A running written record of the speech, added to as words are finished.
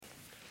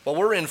Well,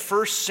 we're in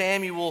 1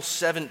 Samuel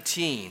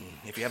 17,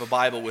 if you have a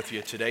Bible with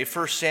you today.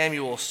 1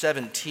 Samuel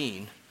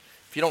 17.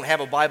 If you don't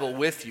have a Bible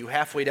with you,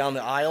 halfway down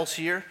the aisles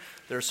here,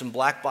 there are some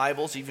black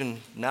Bibles.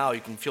 Even now,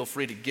 you can feel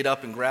free to get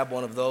up and grab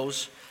one of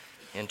those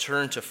and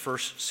turn to 1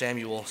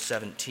 Samuel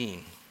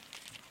 17.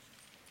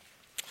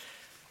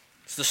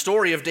 It's the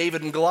story of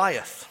David and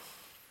Goliath,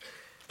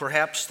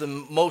 perhaps the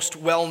most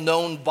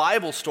well-known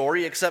Bible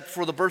story except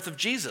for the birth of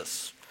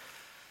Jesus.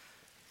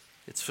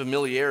 Its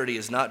familiarity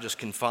is not just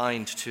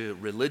confined to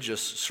religious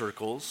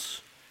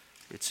circles.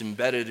 It's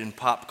embedded in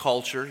pop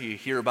culture. You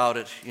hear about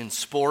it in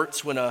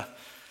sports when a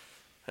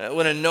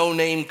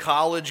no-name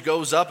college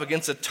goes up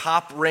against a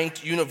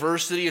top-ranked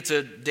university. It's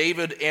a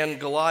David and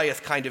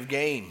Goliath kind of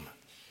game.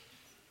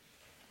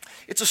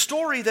 It's a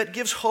story that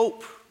gives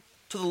hope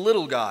to the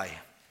little guy.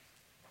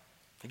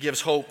 It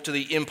gives hope to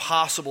the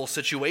impossible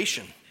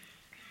situation.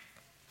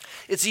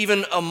 It's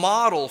even a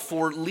model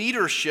for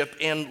leadership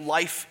and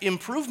life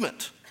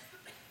improvement.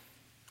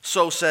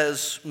 So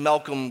says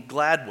Malcolm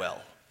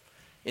Gladwell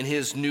in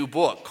his new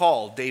book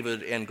called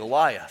David and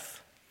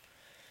Goliath.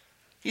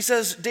 He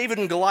says David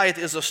and Goliath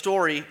is a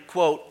story,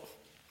 quote,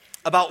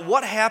 about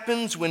what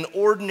happens when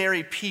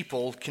ordinary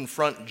people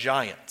confront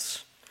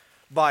giants.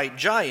 By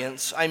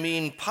giants, I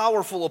mean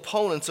powerful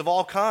opponents of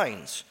all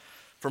kinds,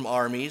 from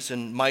armies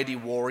and mighty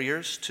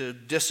warriors to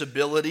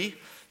disability,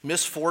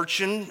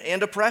 misfortune,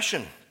 and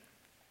oppression.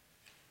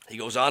 He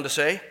goes on to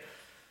say,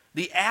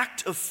 the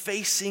act of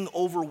facing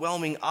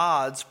overwhelming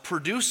odds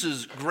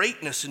produces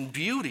greatness and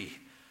beauty.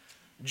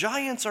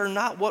 Giants are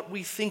not what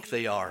we think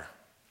they are.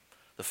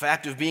 The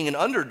fact of being an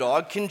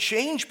underdog can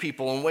change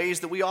people in ways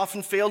that we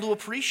often fail to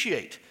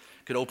appreciate.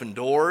 It could open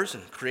doors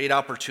and create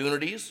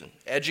opportunities and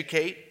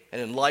educate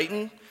and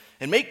enlighten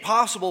and make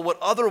possible what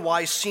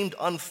otherwise seemed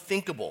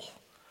unthinkable.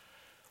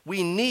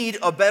 We need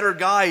a better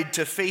guide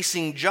to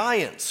facing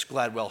giants,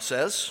 Gladwell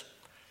says.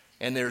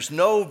 And there's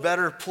no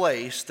better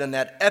place than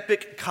that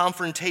epic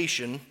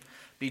confrontation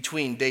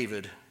between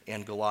David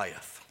and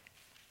Goliath.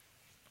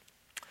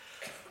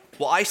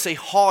 Well, I say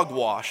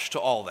hogwash to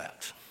all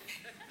that.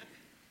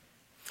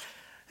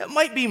 It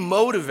might be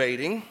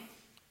motivating,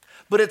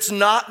 but it's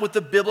not what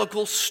the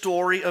biblical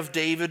story of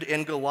David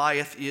and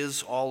Goliath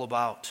is all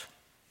about.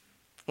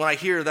 When I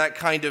hear that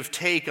kind of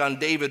take on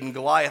David and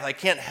Goliath, I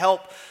can't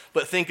help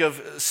but think of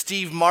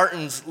Steve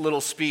Martin's little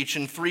speech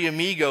in Three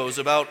Amigos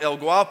about El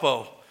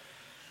Guapo.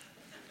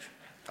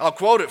 I'll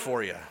quote it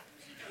for you.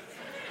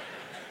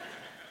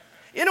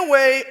 In a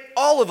way,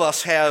 all of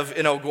us have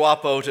an El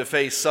Guapo to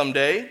face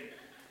someday.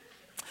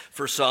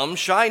 For some,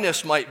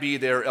 shyness might be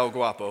their El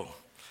Guapo.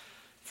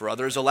 For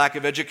others, a lack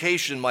of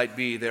education might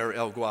be their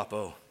El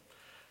Guapo.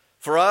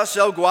 For us,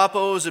 El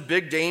Guapo is a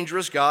big,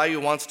 dangerous guy who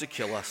wants to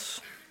kill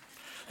us.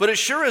 But as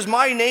sure as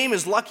my name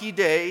is Lucky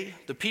Day,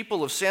 the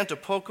people of Santa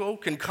Poco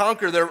can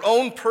conquer their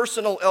own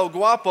personal El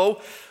Guapo,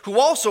 who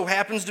also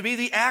happens to be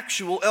the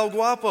actual El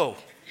Guapo.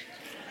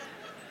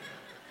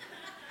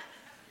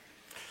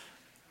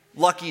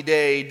 Lucky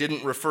Day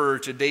didn't refer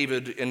to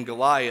David and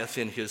Goliath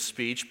in his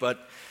speech,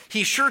 but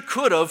he sure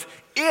could have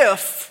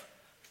if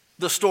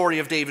the story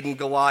of David and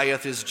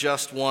Goliath is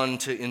just one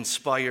to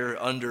inspire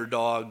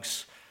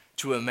underdogs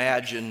to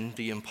imagine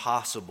the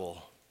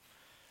impossible.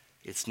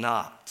 It's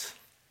not.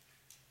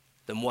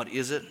 Then what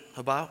is it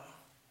about?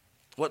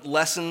 What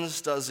lessons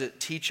does it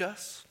teach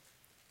us?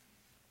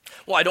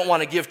 Well, I don't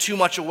want to give too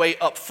much away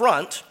up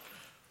front,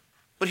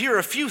 but here are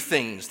a few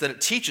things that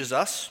it teaches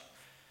us.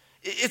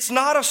 It's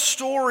not a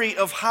story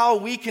of how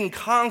we can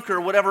conquer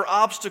whatever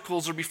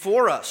obstacles are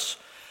before us,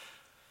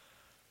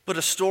 but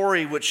a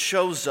story which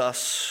shows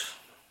us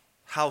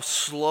how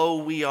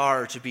slow we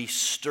are to be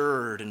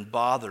stirred and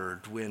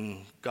bothered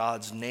when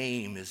God's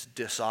name is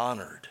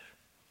dishonored.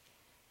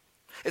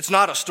 It's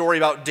not a story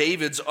about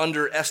David's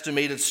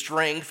underestimated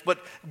strength,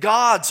 but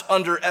God's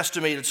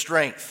underestimated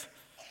strength.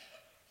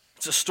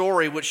 It's a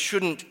story which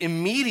shouldn't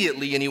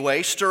immediately,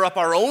 anyway, stir up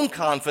our own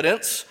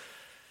confidence.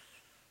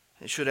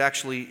 It should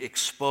actually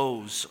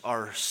expose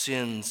our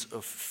sins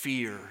of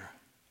fear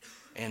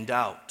and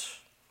doubt.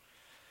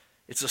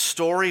 It's a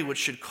story which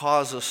should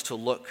cause us to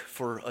look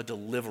for a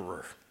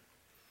deliverer,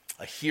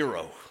 a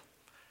hero,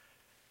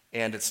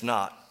 and it's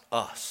not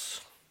us.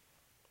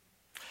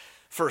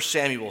 1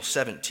 Samuel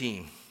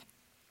 17.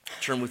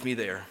 Turn with me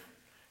there,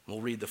 and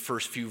we'll read the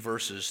first few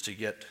verses to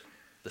get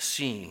the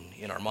scene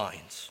in our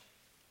minds.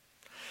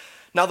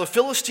 Now the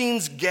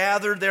Philistines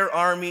gathered their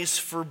armies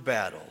for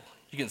battle.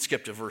 You can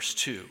skip to verse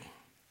 2.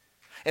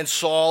 And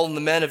Saul and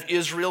the men of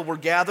Israel were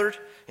gathered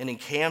and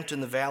encamped in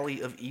the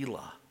valley of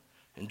Elah,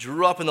 and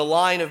drew up in the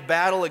line of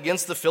battle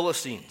against the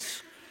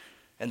Philistines.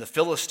 And the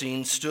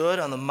Philistines stood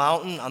on the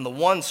mountain on the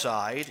one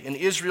side, and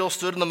Israel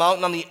stood on the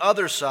mountain on the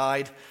other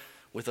side,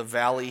 with a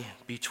valley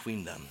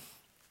between them.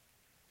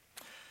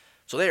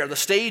 So there, the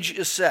stage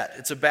is set.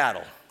 It's a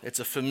battle.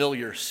 It's a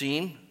familiar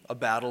scene, a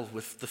battle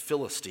with the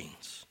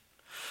Philistines.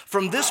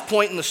 From this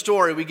point in the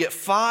story, we get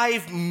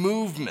five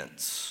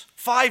movements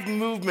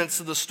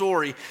of the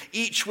story,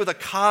 each with a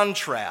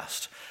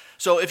contrast.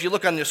 So if you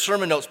look on the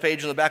sermon notes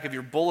page in the back of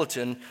your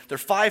bulletin, there are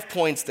 5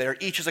 points there.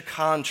 Each is a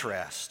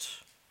contrast.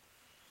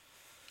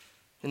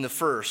 In the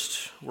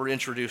first, we're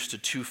introduced to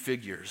 2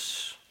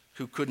 figures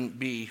who couldn't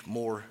be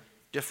more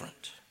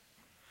different.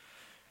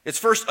 It's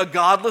first a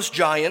godless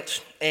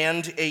giant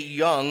and a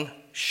young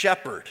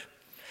shepherd.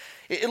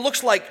 It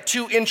looks like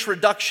 2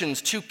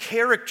 introductions, 2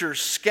 character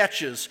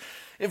sketches.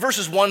 In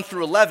verses 1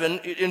 through 11,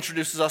 it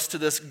introduces us to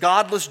this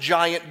godless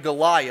giant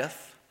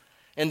Goliath.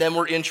 And then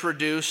we're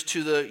introduced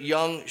to the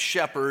young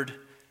shepherd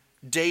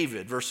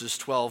David, verses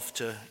 12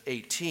 to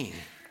 18.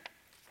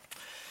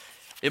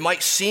 It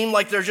might seem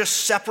like they're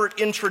just separate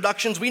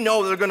introductions. We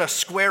know they're going to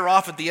square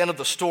off at the end of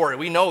the story.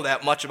 We know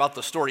that much about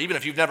the story. Even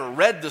if you've never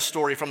read the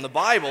story from the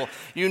Bible,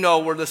 you know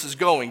where this is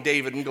going.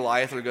 David and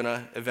Goliath are going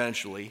to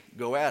eventually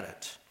go at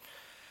it.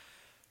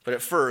 But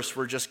at first,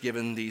 we're just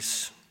given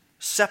these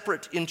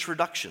separate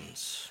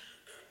introductions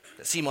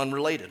that seem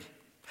unrelated.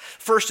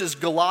 First is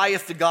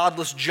Goliath, the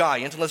godless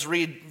giant. And let's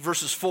read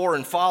verses 4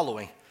 and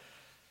following.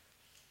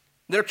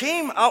 There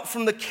came out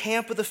from the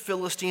camp of the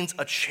Philistines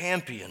a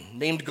champion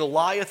named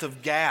Goliath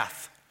of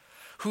Gath,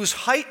 whose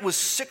height was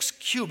 6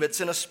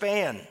 cubits in a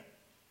span.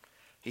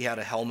 He had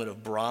a helmet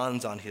of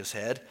bronze on his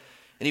head,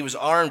 and he was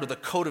armed with a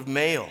coat of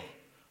mail.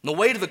 And the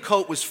weight of the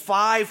coat was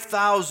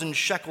 5,000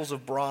 shekels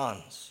of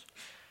bronze.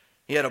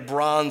 He had a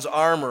bronze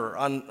armor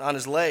on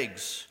his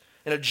legs,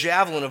 and a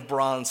javelin of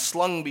bronze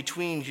slung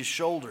between his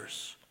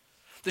shoulders.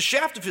 The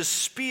shaft of his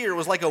spear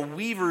was like a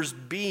weaver's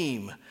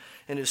beam,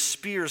 and his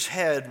spear's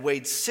head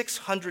weighed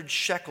 600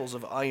 shekels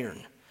of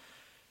iron,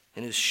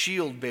 and his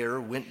shield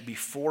bearer went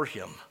before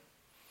him.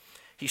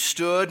 He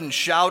stood and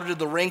shouted to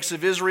the ranks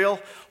of Israel,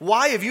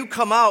 "Why have you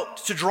come out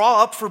to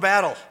draw up for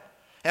battle?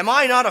 Am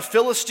I not a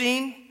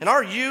Philistine, and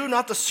are you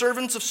not the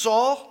servants of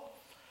Saul?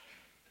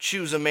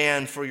 Choose a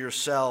man for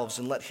yourselves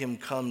and let him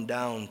come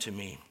down to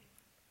me.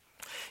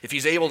 If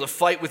he's able to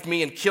fight with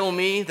me and kill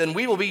me, then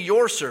we will be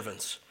your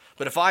servants.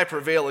 But if I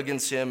prevail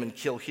against him and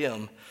kill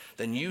him,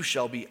 then you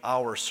shall be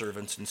our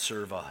servants and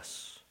serve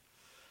us."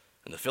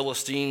 And the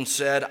Philistine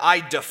said,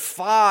 "I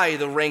defy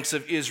the ranks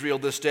of Israel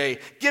this day.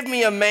 Give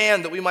me a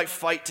man that we might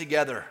fight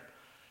together."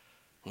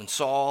 When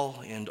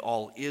Saul and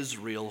all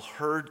Israel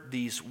heard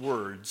these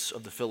words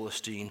of the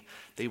Philistine,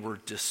 they were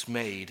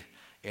dismayed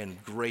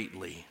and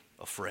greatly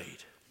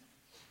afraid.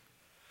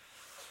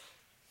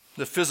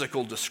 The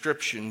physical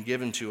description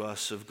given to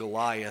us of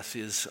Goliath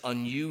is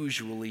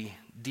unusually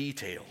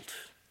detailed.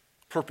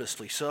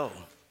 Purposely so.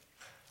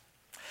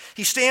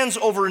 He stands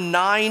over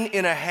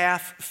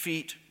 9.5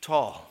 feet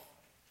tall.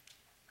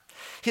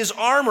 His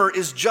armor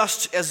is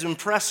just as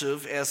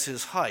impressive as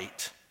his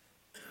height.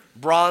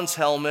 Bronze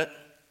helmet,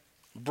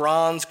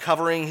 bronze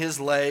covering his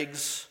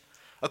legs,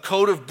 a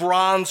coat of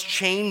bronze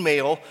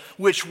chainmail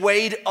which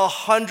weighed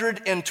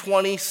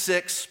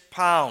 126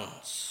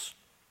 pounds.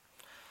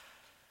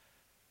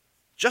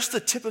 Just the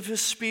tip of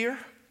his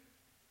spear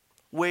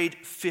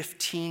weighed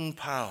 15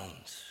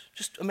 pounds.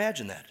 Just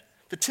imagine that.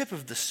 The tip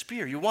of the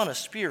spear. You want a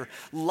spear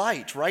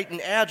light, right, and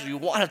agile. You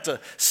want it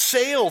to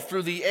sail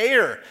through the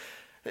air.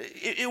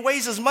 It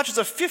weighs as much as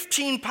a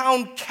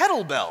 15-pound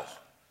kettlebell.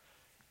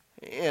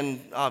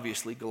 And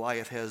obviously,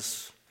 Goliath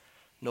has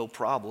no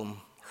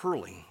problem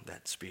hurling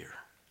that spear.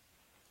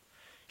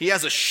 He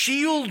has a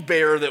shield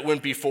bearer that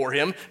went before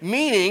him,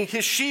 meaning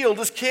his shield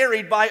is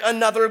carried by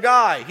another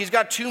guy. He's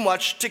got too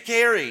much to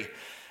carry.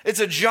 It's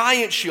a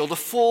giant shield, a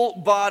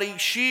full-body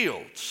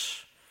shield.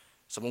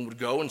 Someone would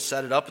go and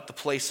set it up at the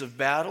place of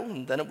battle,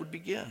 and then it would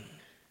begin.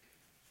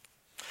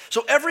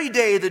 So every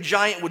day the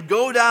giant would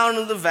go down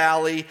into the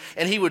valley,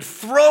 and he would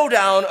throw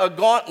down a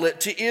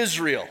gauntlet to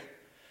Israel.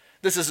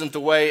 This isn't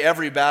the way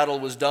every battle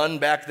was done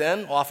back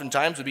then.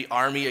 Oftentimes it would be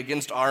army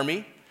against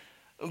army.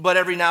 But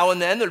every now and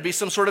then there'd be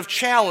some sort of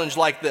challenge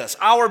like this.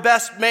 Our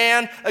best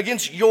man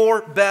against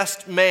your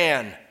best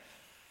man.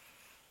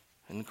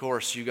 And of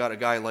course, you got a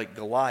guy like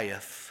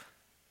Goliath.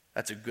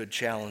 That's a good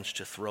challenge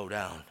to throw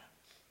down.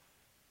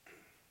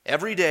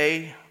 Every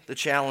day, the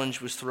challenge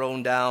was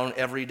thrown down.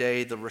 Every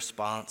day, the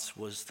response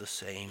was the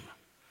same.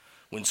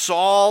 When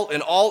Saul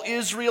and all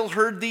Israel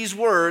heard these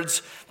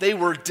words, they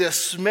were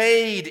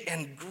dismayed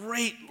and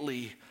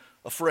greatly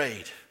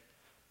afraid.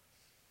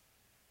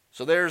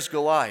 So there's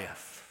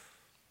Goliath,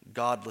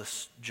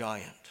 godless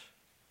giant.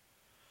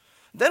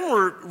 Then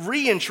we're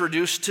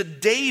reintroduced to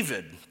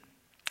David,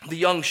 the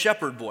young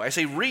shepherd boy. I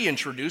say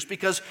reintroduced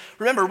because,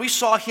 remember, we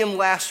saw him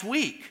last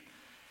week.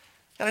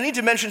 And I need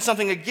to mention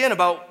something again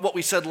about what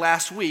we said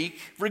last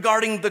week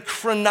regarding the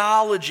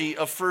chronology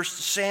of 1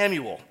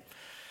 Samuel.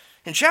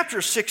 In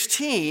chapter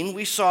 16,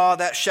 we saw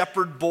that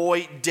shepherd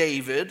boy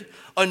David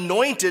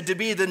anointed to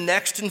be the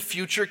next and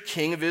future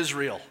king of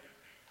Israel.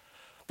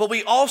 But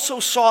we also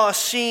saw a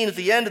scene at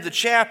the end of the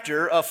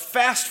chapter, a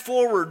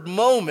fast-forward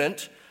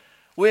moment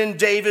when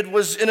David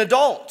was an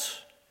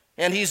adult,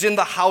 and he's in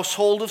the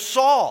household of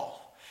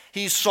Saul.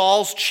 He's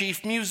Saul's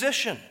chief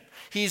musician.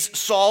 He's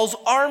Saul's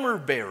armor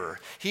bearer.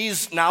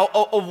 He's now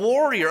a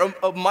warrior,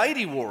 a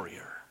mighty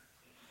warrior.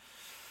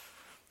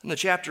 And the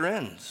chapter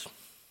ends.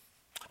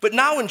 But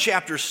now in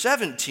chapter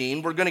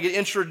 17, we're going to get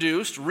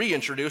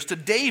reintroduced to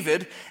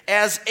David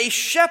as a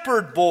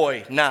shepherd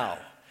boy now.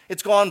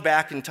 It's gone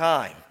back in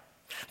time.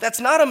 That's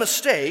not a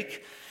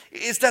mistake.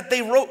 It's that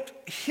they wrote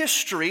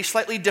history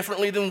slightly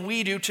differently than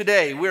we do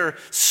today. We're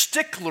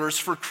sticklers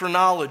for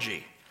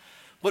chronology.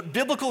 But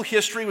biblical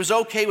history was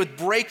okay with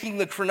breaking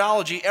the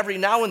chronology every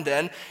now and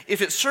then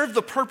if it served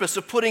the purpose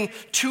of putting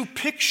two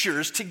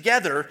pictures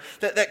together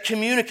that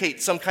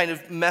communicate some kind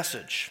of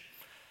message.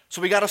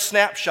 So we got a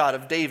snapshot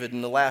of David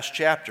in the last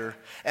chapter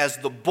as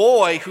the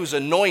boy who's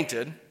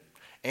anointed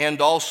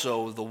and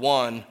also the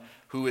one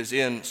who is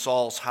in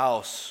Saul's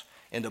house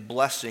and a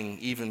blessing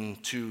even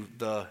to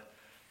the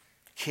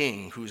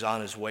king who's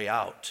on his way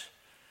out.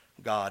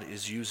 God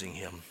is using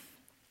him.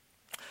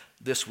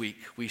 This week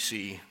we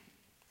see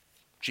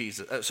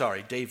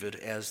David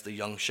as the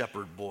young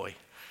shepherd boy.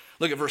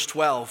 Look at verse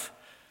 12.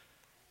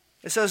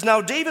 It says,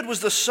 "Now David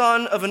was the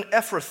son of an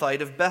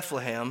Ephrathite of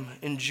Bethlehem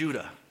in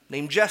Judah,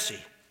 named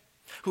Jesse,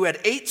 who had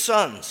 8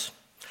 sons.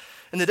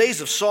 In the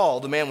days of Saul,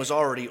 the man was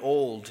already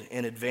old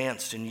and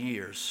advanced in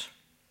years.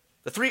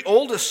 The 3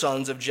 oldest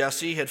sons of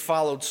Jesse had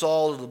followed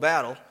Saul to the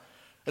battle,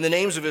 and the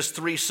names of his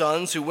 3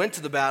 sons who went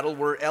to the battle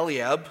were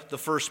Eliab, the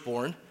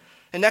firstborn,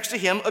 and next to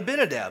him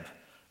Abinadab,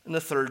 and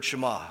the third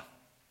Shammah.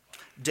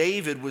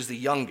 David was the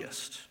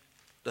youngest.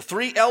 The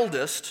 3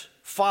 eldest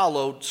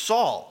followed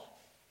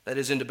Saul, that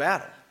is, into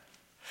battle.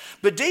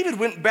 But David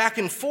went back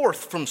and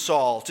forth from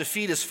Saul to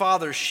feed his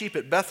father's sheep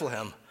at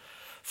Bethlehem.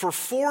 For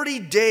 40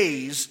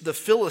 days the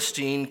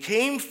Philistine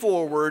came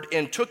forward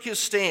and took his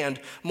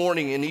stand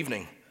morning and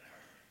evening.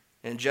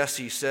 And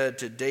Jesse said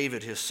to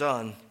David his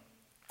son,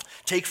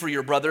 'Take for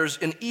your brothers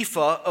an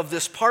ephah of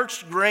this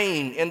parched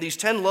grain and these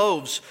 10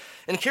 loaves,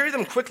 and carry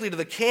them quickly to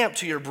the camp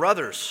to your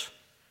brothers.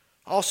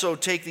 Also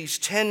take these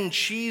 10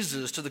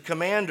 cheeses to the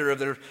commander of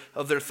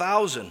their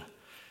 1,000.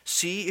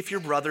 See if your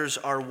brothers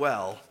are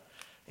well,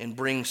 and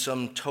bring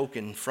some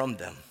token from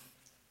them.'"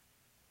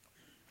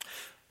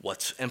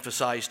 What's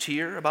emphasized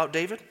here about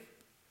David?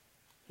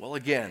 Well,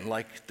 again,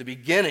 like the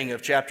beginning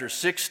of chapter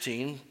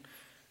 16,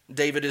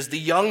 David is the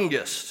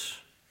youngest.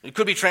 It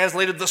could be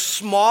translated the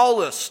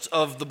smallest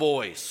of the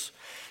boys.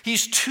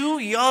 He's too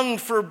young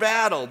for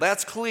battle,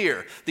 that's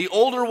clear. The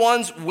older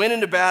ones went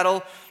into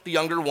battle, the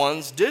younger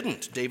ones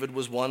didn't. David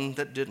was one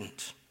that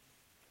didn't.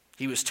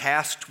 He was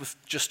tasked with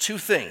just 2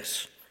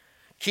 things: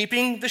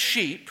 keeping the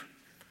sheep,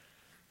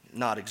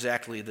 not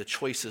exactly the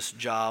choicest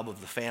job of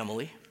the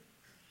family,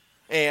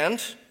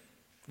 and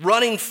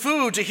running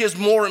food to his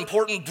more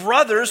important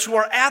brothers who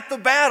are at the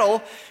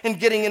battle and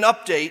getting an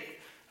update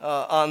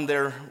on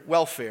their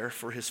welfare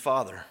for his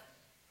father.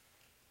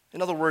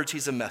 In other words,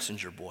 he's a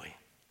messenger boy.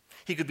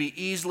 He could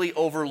be easily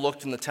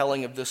overlooked in the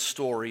telling of this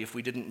story if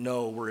we didn't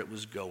know where it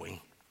was going.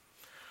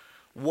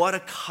 What a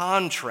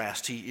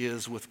contrast he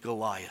is with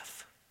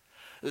Goliath,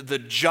 the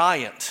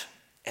giant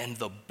and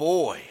the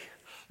boy,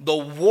 the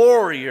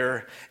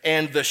warrior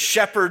and the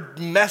shepherd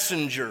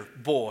messenger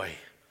boy.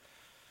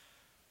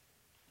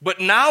 But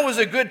now is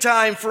a good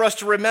time for us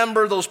to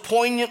remember those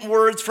poignant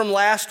words from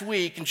last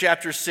week in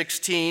chapter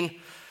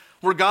 16,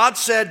 where God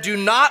said, "Do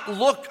not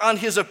look on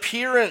his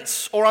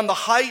appearance or on the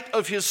height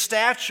of his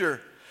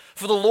stature,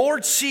 for the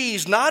Lord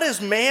sees not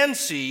as man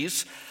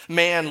sees.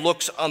 Man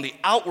looks on the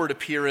outward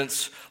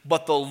appearance,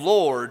 but the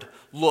Lord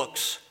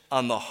looks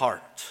on the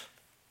heart."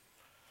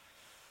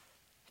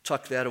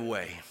 Tuck that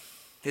away.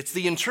 It's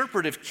the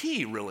interpretive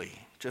key,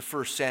 really, to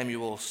 1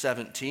 Samuel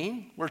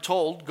 17. We're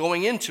told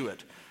going into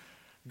it,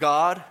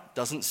 God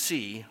doesn't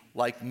see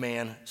like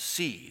man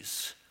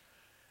sees.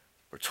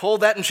 We're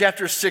told that in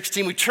chapter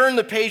 16. We turn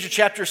the page to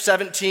chapter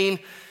 17,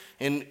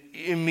 and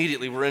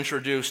immediately we're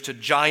introduced to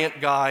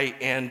giant guy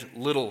and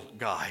little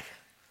guy.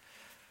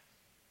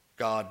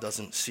 God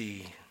doesn't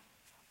see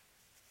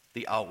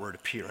the outward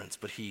appearance,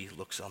 but he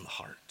looks on the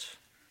heart.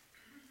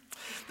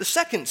 The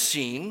second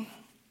scene,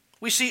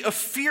 we see a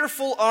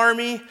fearful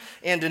army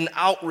and an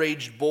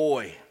outraged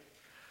boy.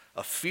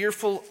 A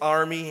fearful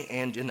army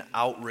and an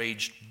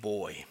outraged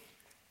boy.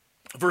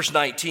 Verse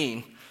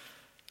 19,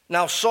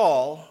 "Now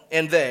Saul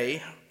and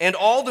they and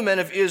all the men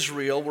of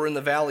Israel were in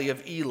the valley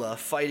of Elah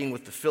fighting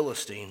with the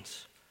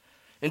Philistines.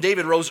 And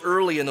David rose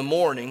early in the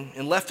morning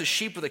and left the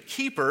sheep with a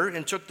keeper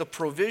and took the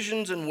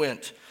provisions and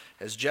went,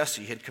 as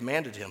Jesse had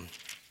commanded him.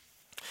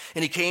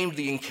 And he came to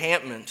the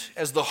encampment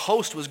as the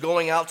host was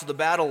going out to the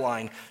battle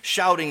line,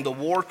 shouting the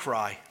war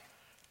cry.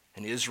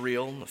 And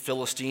Israel and the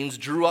Philistines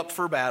drew up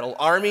for battle,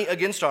 army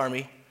against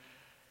army.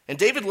 And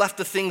David left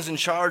the things in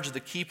charge of the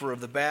keeper of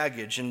the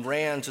baggage and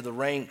ran to the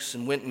ranks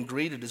and went and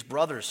greeted his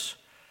brothers.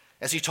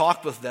 As he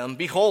talked with them,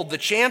 behold, the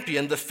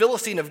champion, the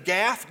Philistine of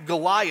Gath,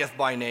 Goliath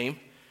by name,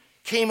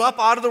 came up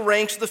out of the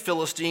ranks of the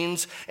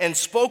Philistines and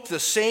spoke the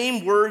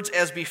same words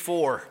as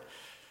before.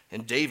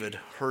 And David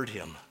heard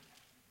him.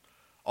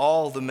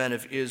 All the men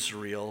of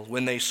Israel,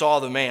 when they saw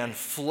the man,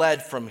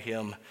 fled from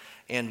him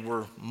and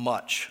were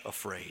much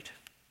afraid.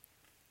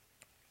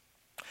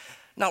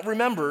 Now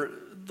remember,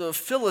 the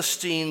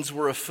Philistines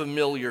were a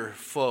familiar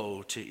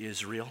foe to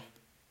Israel.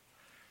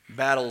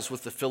 Battles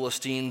with the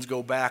Philistines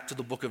go back to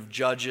the book of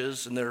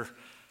Judges, and they're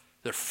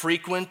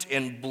frequent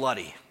and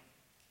bloody.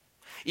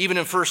 Even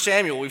in 1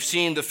 Samuel, we've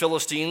seen the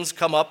Philistines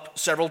come up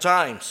several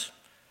times.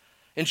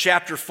 In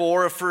chapter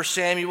 4 of 1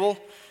 Samuel,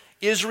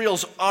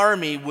 Israel's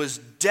army was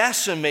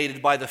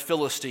decimated by the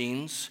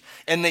Philistines,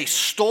 and they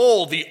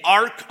stole the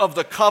Ark of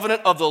the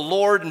Covenant of the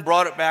Lord and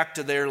brought it back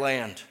to their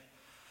land,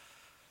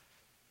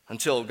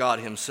 until God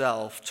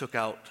himself took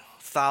out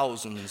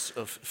thousands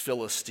of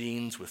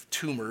Philistines with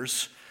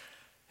tumors,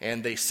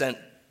 and they sent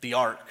the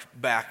ark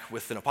back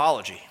with an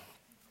apology.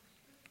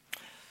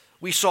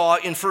 We saw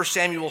in 1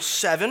 Samuel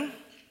 7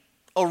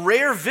 a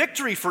rare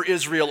victory for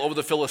Israel over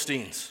the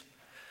Philistines.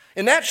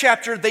 In that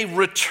chapter, they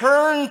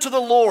returned to the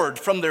Lord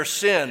from their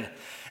sin,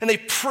 and they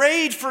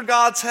prayed for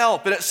God's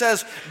help. And it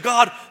says,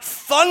 God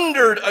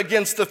thundered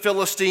against the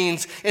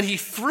Philistines, and he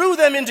threw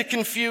them into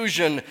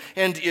confusion,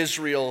 and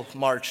Israel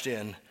marched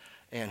in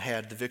and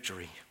had the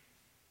victory.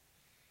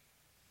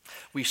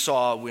 We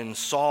saw when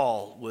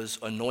Saul was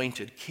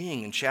anointed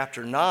king in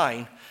chapter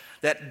 9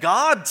 that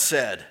God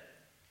said,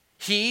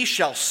 he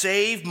shall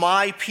save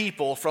my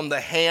people from the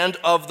hand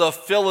of the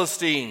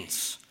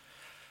Philistines.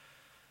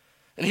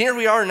 And here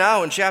we are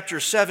now in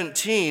chapter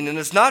 17, and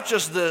it's not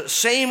just the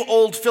same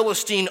old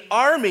Philistine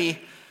army,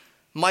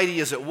 mighty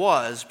as it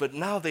was, but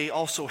now they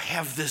also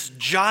have this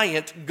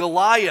giant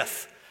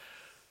Goliath,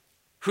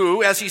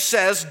 who, as he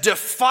says,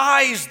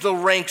 defies the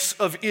ranks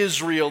of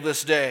Israel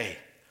this day.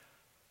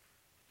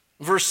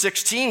 Verse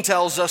 16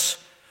 tells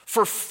us,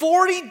 for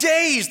 40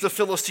 days the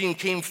Philistine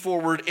came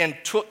forward and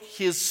took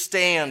his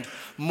stand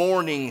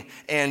morning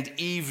and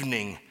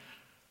evening.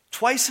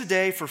 Twice a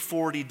day for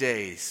 40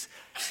 days.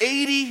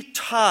 80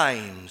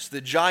 times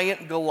the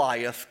giant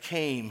Goliath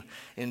came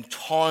and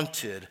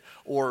taunted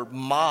or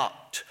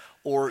mocked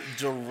or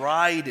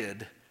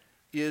derided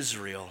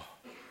Israel.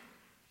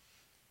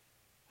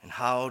 And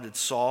how did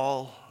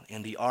Saul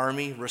and the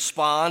army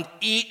respond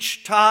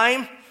each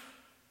time?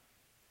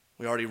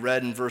 We already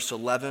read in verse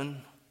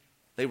 11,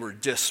 they were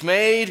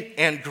dismayed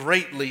and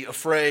greatly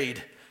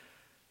afraid.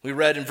 We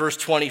read in verse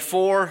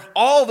 24,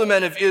 all the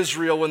men of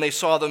Israel, when they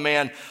saw the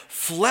man,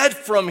 fled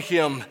from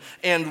him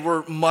and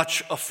were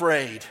much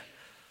afraid.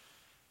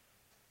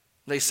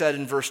 They said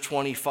in verse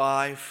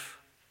 25,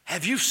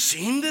 have you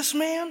seen this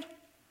man?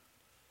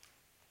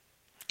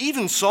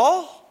 Even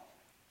Saul?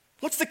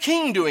 What's the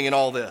king doing in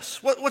all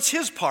this? What's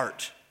his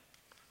part?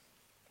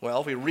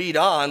 Well, if we read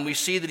on, we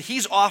see that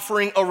he's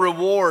offering a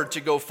reward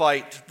to go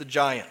fight the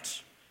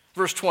giants.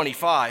 Verse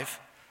 25,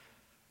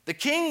 the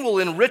king will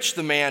enrich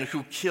the man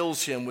who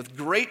kills him with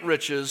great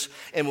riches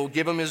and will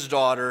give him his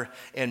daughter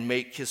and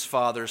make his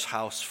father's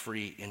house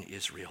free in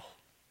Israel.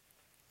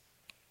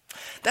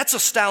 That's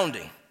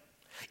astounding.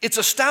 It's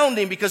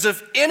astounding because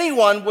if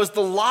anyone was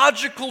the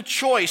logical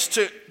choice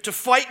to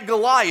fight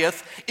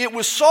Goliath, it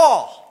was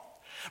Saul.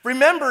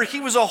 Remember,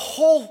 he was a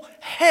whole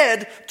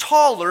head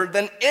taller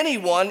than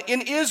anyone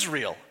in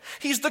Israel.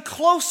 He's the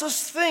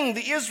closest thing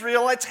the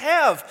Israelites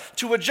have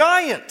to a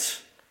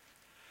giant.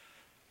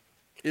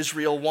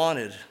 Israel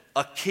wanted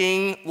a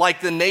king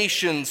like the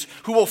nations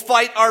who will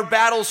fight our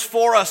battles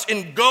for us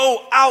and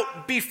go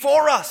out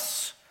before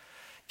us.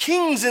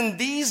 Kings in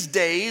these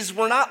days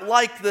were not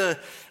like the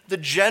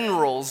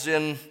generals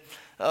in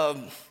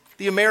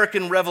the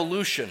American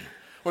Revolution,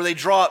 where they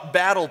draw up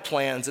battle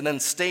plans and then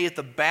stay at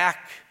the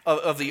back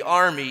of the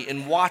army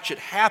and watch it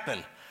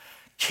happen.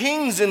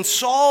 Kings in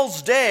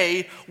Saul's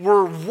day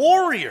were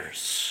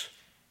warriors.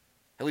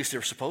 At least they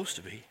were supposed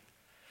to be.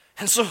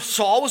 And so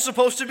Saul was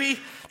supposed to be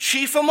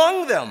chief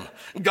among them.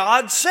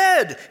 God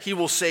said he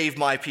will save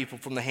my people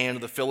from the hand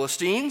of the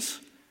Philistines.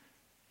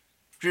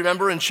 Do you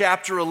remember in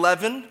chapter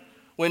 11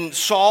 when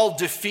Saul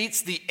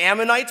defeats the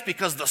Ammonites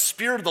because the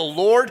Spirit of the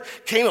Lord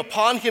came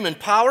upon him in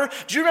power?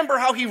 Do you remember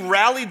how he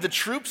rallied the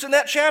troops in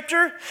that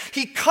chapter?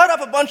 He cut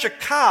up a bunch of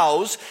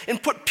cows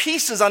and put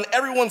pieces on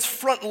everyone's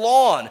front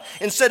lawn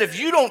and said, if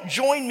you don't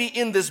join me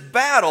in this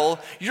battle,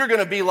 you're going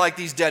to be like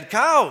these dead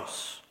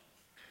cows.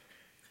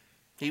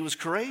 He was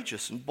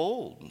courageous and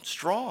bold and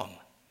strong.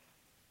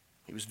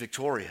 He was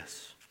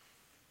victorious.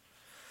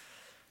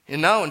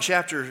 And now in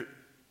chapter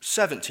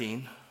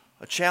 17,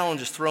 a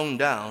challenge is thrown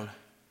down.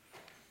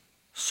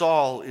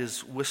 Saul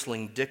is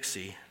whistling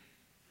Dixie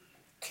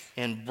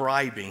and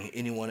bribing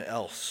anyone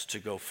else to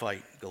go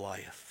fight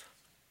Goliath.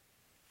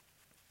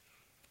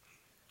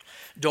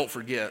 Don't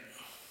forget,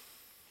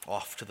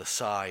 off to the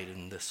side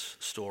in this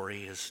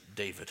story is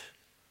David.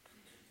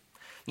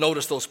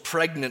 Notice those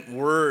pregnant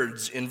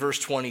words in verse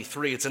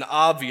 23. It's an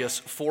obvious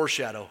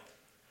foreshadow.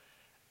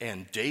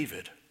 And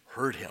David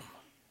heard him.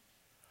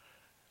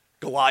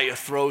 Goliath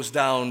throws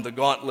down the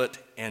gauntlet,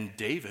 and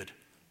David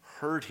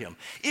heard him.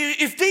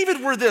 If David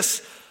were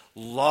this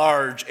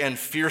large and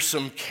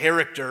fearsome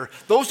character,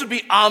 those would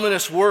be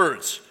ominous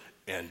words.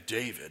 And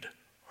David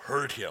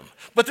heard him.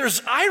 But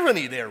there's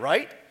irony there,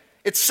 right?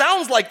 It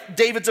sounds like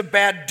David's a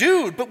bad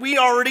dude, but we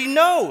already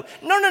know.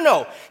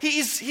 No.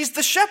 He's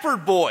the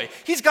shepherd boy.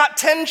 He's got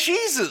 10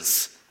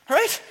 cheeses,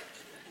 right?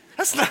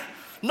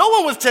 No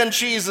one with 10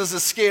 cheeses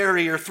is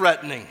scary or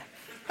threatening.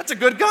 That's a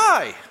good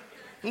guy.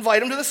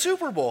 Invite him to the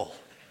Super Bowl.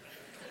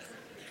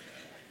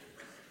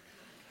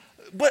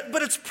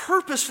 But it's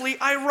purposefully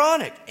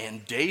ironic.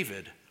 And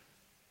David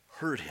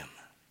heard him.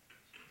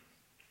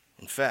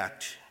 In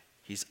fact,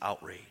 he's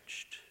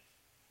outraged.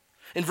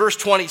 In verse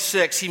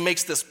 26, he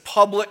makes this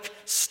public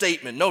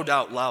statement, no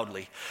doubt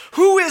loudly.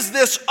 Who is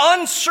this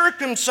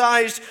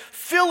uncircumcised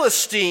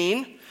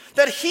Philistine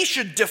that he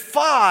should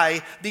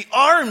defy the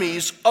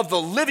armies of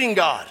the living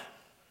God?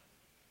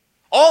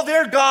 All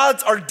their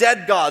gods are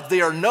dead gods.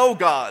 They are no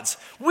gods.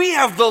 We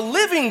have the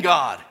living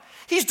God.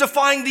 He's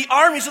defying the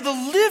armies of the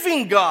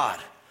living God.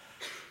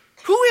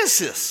 Who is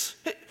this?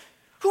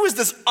 Who is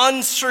this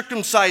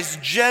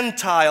uncircumcised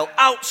Gentile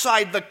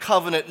outside the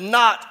covenant,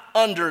 not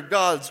under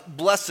God's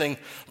blessing,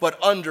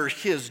 but under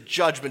his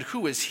judgment?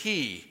 Who is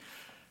he?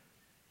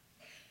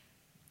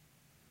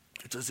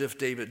 It's as if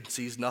David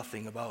sees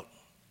nothing about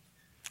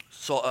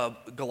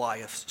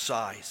Goliath's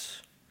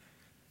size.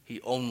 He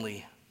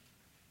only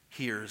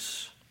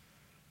hears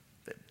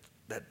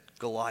that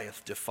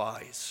Goliath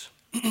defies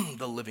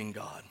the living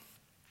God.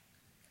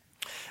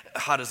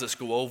 How does this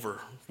go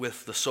over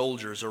with the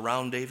soldiers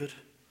around David?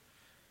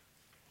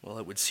 Well,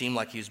 it would seem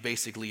like he's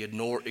basically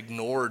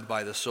ignored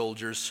by the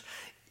soldiers,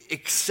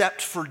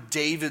 except for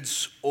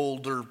David's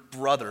older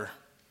brother,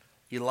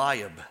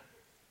 Eliab.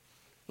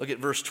 Look at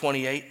verse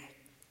 28.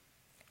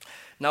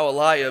 Now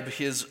Eliab,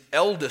 his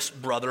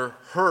eldest brother,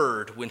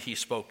 heard when he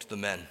spoke to the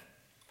men.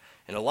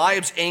 And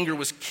Eliab's anger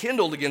was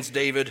kindled against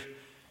David,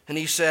 and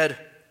he said,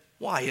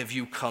 "Why have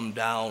you come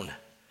down?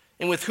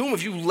 And with whom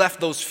have you left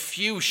those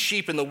few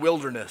sheep in the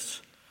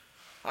wilderness?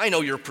 I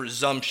know your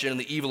presumption and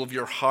the evil of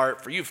your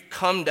heart, for you've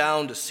come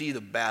down to see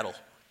the battle."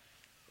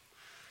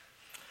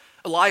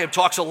 Eliab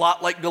talks a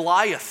lot like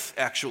Goliath,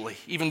 actually,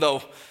 even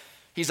though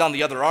he's on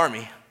the other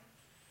army.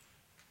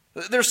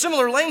 There's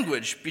similar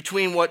language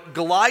between what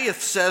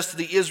Goliath says to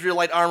the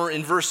Israelite army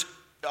in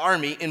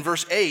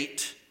verse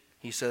 8.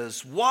 He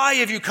says, "Why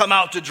have you come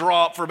out to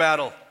draw up for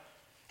battle?"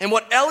 And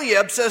what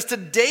Eliab says to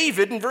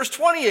David in verse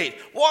 28,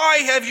 "Why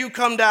have you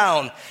come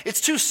down?"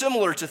 It's too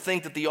similar to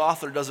think that the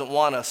author doesn't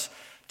want us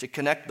to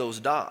connect those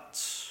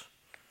dots.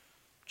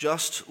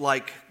 Just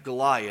like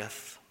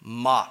Goliath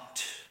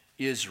mocked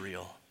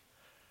Israel,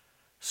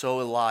 so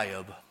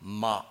Eliab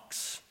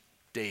mocks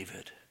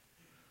David.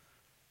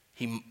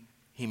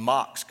 He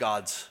mocks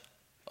God's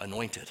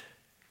anointed.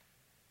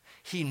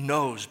 He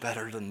knows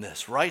better than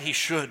this, right? He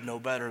should know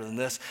better than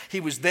this. He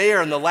was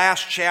there in the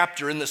last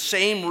chapter in the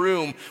same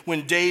room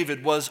when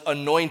David was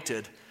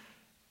anointed,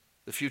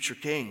 the future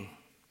king.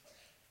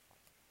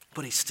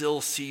 But he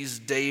still sees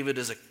David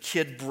as a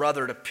kid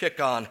brother to pick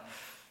on,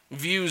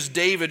 views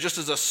David just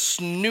as a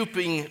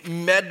snooping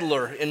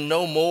meddler and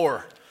no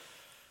more.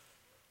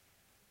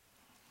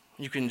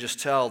 You can just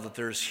tell that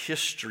there's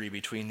history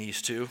between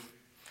these two.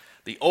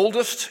 The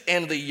oldest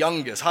and the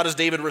youngest. How does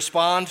David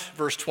respond?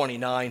 Verse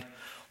 29.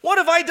 "What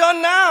have I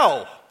done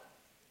now?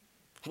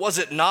 Was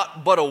it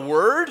not but a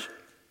word?"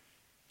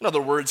 In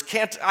other words,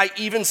 can't I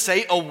even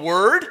say a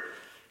word?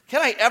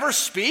 Can I ever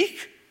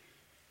speak?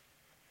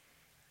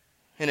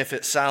 And if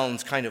it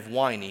sounds kind of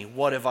whiny,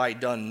 what have I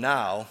done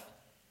now?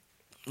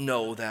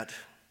 Know that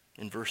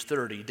in verse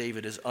 30,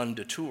 David is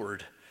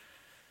undeterred.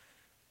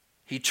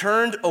 He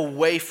turned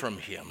away from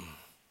him,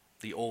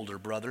 the older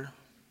brother.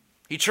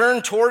 He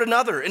turned toward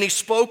another, and he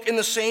spoke in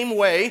the same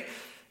way,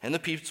 and the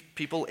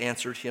people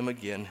answered him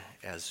again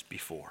as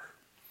before.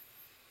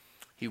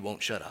 He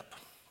won't shut up.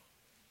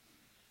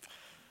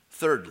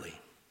 Thirdly,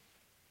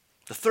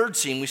 the third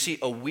scene, we see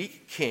a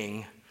weak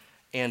king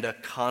and a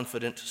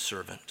confident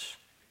servant.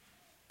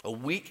 A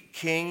weak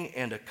king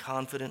and a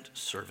confident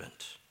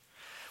servant.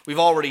 We've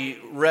already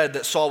read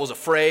that Saul was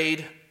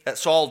afraid, that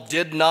Saul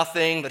did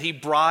nothing, that he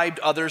bribed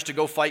others to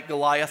go fight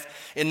Goliath,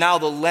 and now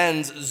the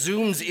lens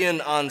zooms in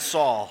on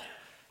Saul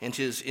and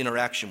his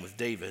interaction with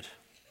David.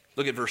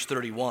 Look at verse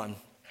 31.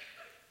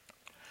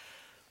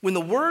 When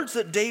the words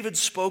that David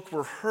spoke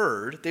were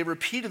heard, they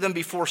repeated them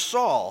before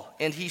Saul,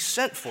 and he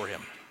sent for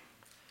him.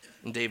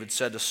 And David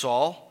said to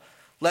Saul,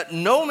 "Let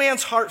no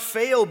man's heart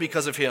fail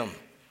because of him.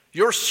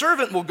 Your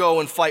servant will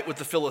go and fight with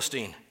the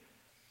Philistine."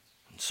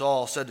 And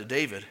Saul said to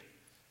David,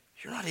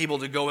 "You're not able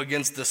to go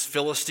against this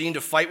Philistine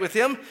to fight with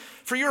him,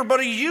 for you're but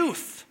a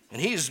youth,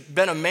 and he's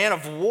been a man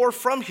of war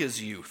from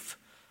his youth."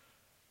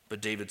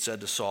 But David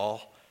said to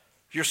Saul,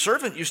 "Your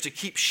servant used to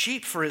keep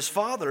sheep for his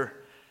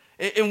father,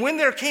 and when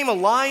there came a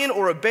lion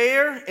or a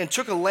bear and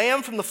took a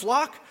lamb from the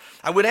flock,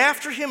 I went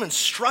after him and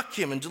struck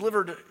him and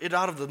delivered it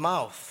out of the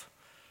mouth.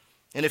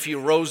 And if he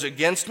rose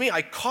against me,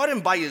 I caught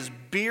him by his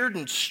beard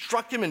and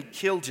struck him and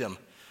killed him.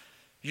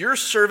 Your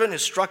servant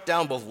has struck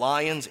down both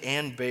lions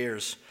and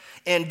bears,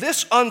 and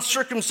this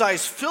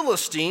uncircumcised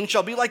Philistine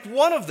shall be like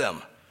one of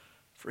them,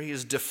 for he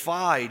has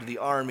defied the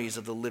armies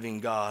of the living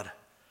God."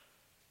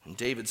 And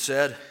David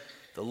said,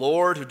 "The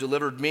Lord who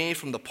delivered me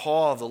from the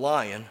paw of the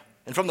lion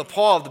and from the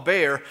paw of the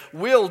bear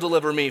will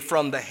deliver me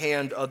from the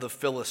hand of the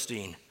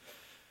Philistine."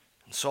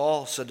 And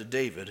Saul said to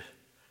David,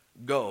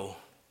 "Go,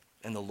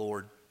 and the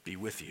Lord be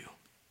with you."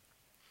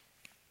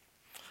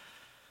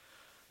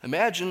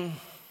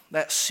 Imagine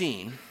that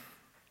scene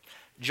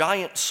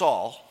giant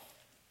Saul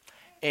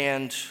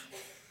and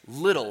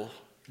little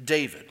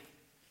David.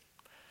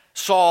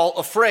 Saul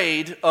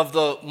afraid of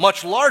the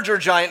much larger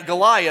giant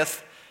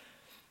Goliath,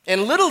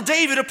 and little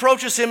David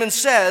approaches him and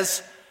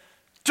says,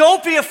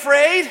 "Don't be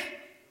afraid.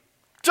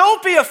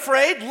 Don't be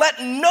afraid. Let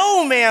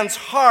no man's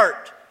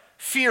heart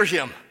fear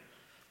him."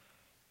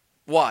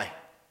 Why?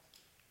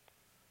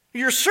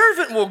 "Your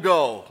servant will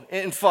go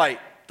and fight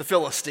the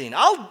Philistine.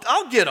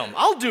 I'll get him.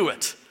 I'll do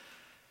it."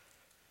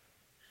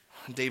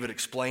 David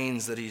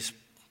explains that he's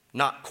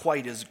not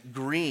quite as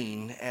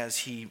green as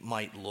he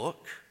might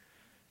look.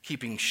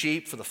 Keeping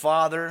sheep for the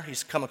father,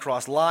 he's come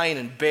across lion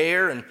and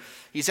bear, and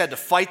he's had to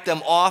fight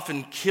them off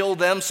and kill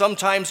them,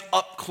 sometimes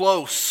up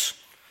close.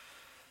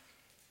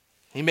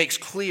 He makes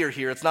clear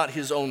here it's not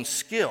his own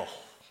skill.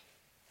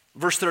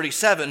 Verse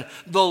 37,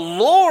 "The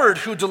Lord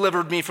who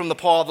delivered me from the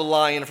paw of the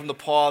lion and from the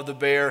paw of the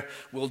bear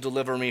will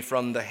deliver me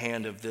from the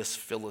hand of this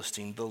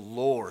Philistine." The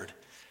Lord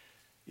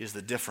is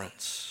the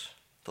difference.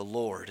 The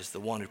Lord is the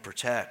one who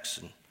protects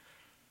and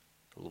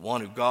the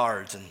one who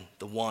guards and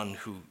the one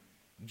who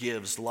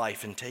gives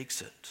life and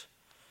takes it.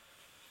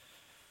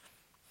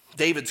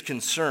 David's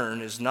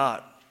concern is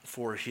not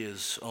for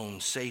his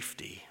own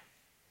safety.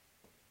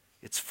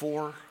 It's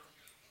for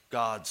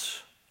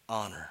God's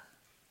honor.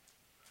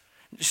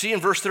 You see in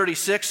verse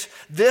 36,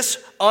 "This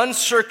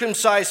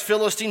uncircumcised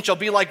Philistine shall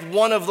be like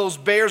one of those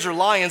bears or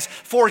lions,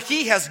 for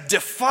he has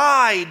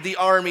defied the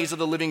armies of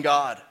the living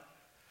God."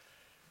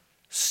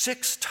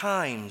 6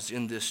 times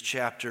in this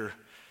chapter,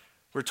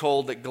 we're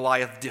told that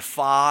Goliath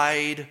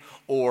defied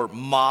or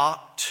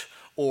mocked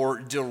or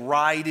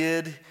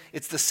derided.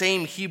 It's the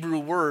same Hebrew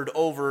word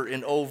over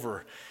and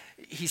over.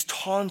 He's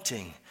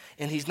taunting,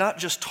 and he's not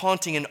just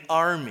taunting an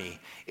army.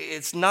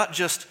 It's not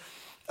just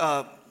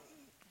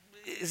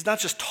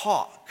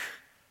talk.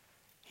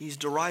 He's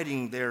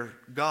deriding their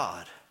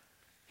God.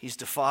 He's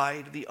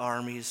defied the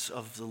armies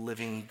of the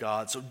living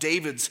God. So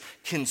David's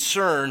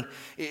concern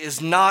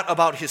is not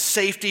about his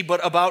safety,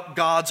 but about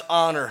God's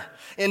honor.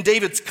 And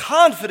David's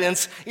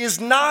confidence is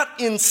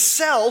not in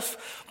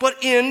self, but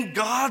in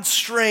God's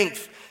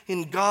strength,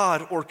 in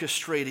God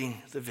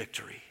orchestrating the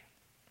victory.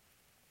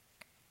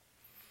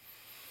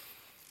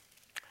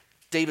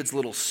 David's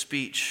little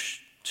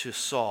speech to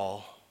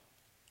Saul,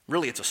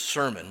 really it's a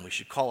sermon, we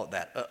should call it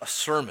that, a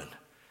sermon.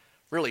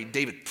 Really,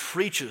 David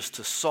preaches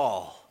to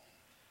Saul,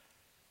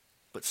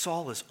 but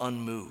Saul is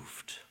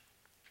unmoved.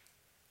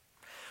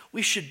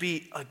 We should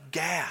be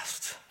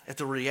aghast at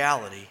the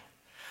reality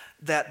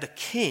that the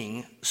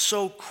king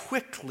so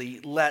quickly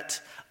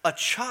let a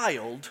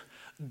child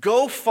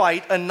go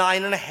fight a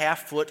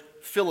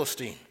 9.5-foot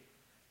Philistine.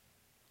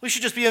 We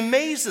should just be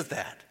amazed at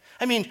that.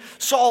 I mean,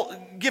 Saul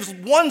gives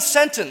one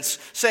sentence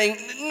saying,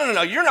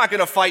 no, you're not going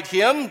to fight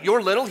him.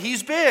 You're little,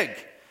 he's big.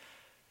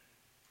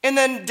 And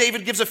then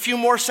David gives a few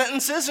more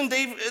sentences, and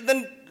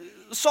then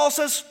Saul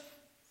says,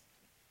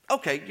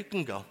 okay, you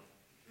can go.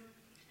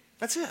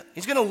 That's it.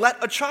 He's going to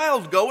let a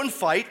child go and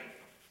fight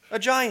a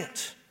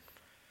giant.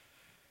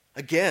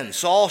 Again,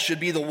 Saul should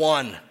be the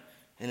one,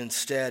 and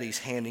instead he's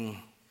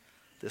handing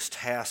this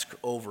task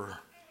over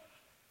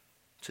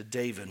to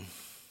David.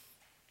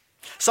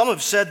 Some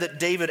have said that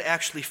David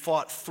actually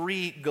fought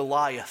 3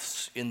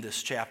 Goliaths in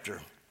this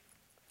chapter.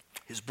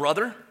 His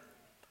brother,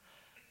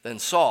 then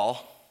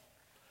Saul,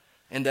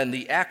 and then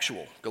the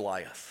actual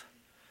Goliath,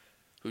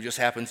 who just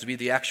happens to be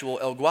the actual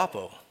El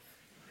Guapo.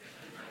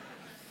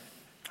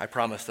 I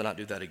promise to not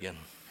do that again.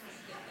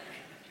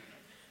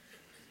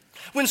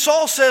 When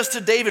Saul says to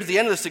David at the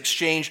end of this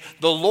exchange,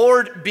 "The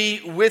Lord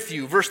be with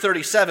you," verse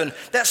 37,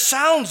 that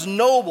sounds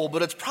noble,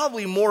 but it's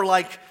probably more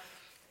like,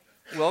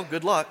 well,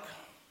 good luck.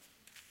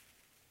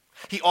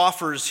 He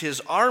offers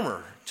his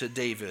armor to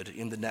David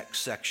in the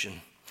next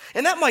section.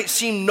 And that might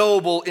seem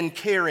noble and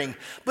caring,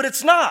 but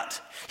it's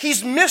not.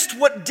 He's missed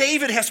what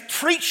David has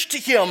preached to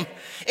him,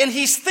 and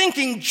he's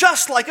thinking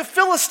just like a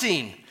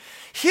Philistine.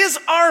 His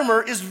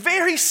armor is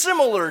very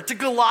similar to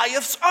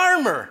Goliath's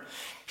armor.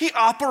 He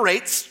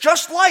operates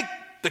just like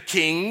the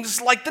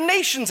kings, like the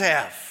nations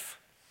have.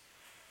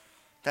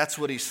 That's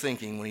what he's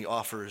thinking when he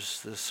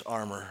offers this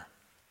armor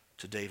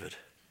to David.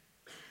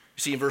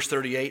 You see in verse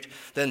 38,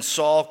 "Then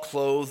Saul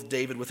clothed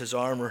David with his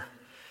armor.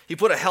 He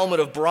put a helmet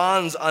of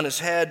bronze on his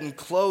head and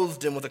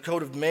clothed him with a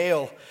coat of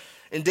mail.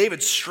 And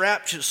David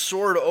strapped his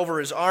sword over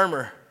his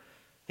armor.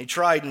 He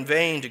tried in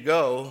vain to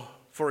go,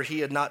 for he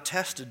had not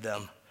tested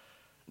them.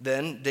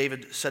 Then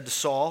David said to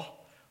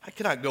Saul, 'I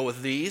cannot go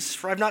with these,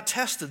 for I have not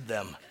tested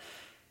them.'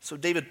 So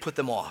David put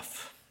them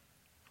off.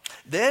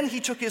 Then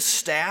he took his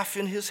staff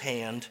in his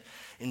hand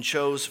and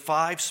chose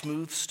 5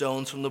 smooth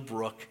stones from the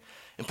brook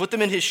and put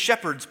them in his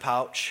shepherd's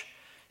pouch.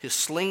 His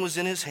sling was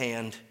in his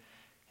hand,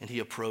 and he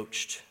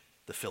approached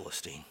the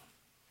Philistine."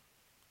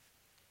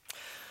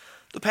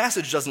 The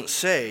passage doesn't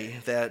say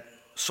that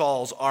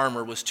Saul's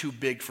armor was too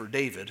big for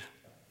David.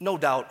 No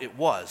doubt it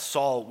was.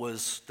 Saul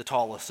was the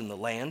tallest in the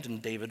land,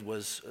 and David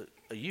was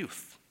a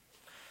youth,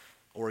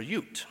 or a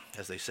ute,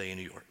 as they say in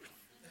New York.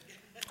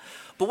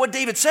 But what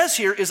David says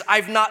here is,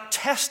 I've not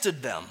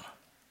tested them.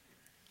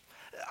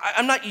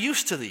 I'm not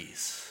used to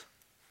these.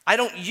 I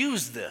don't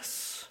use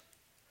this.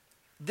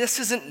 This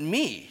isn't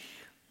me.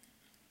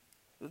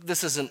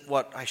 This isn't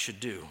what I should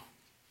do.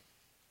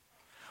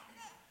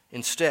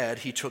 Instead,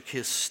 he took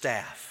his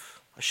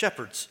staff, a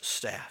shepherd's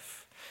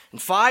staff,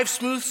 and 5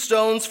 smooth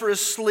stones for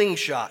his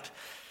slingshot,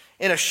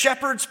 and a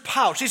shepherd's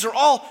pouch. These are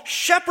all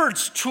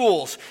shepherd's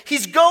tools.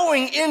 He's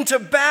going into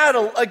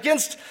battle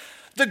against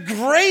the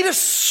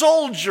greatest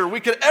soldier we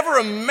could ever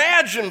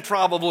imagine,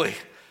 probably.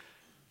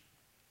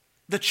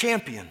 The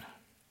champion.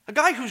 A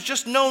guy who's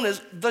just known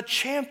as the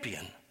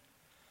champion.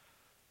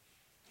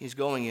 He's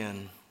going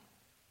in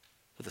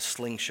with a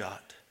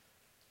slingshot,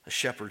 a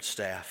shepherd's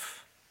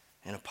staff,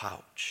 and a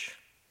pouch.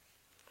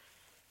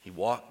 He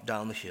walked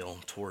down the hill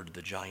toward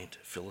the giant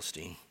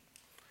Philistine.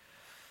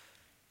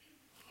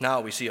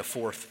 Now we see a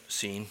fourth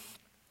scene.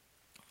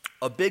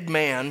 A big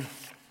man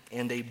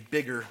and a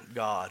bigger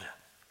God.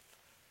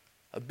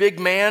 A big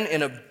man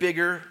and a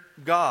bigger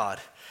God.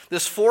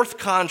 This fourth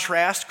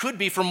contrast could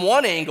be from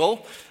one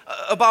angle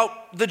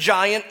about the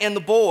giant and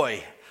the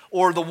boy,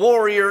 or the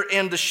warrior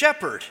and the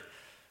shepherd.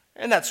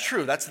 And that's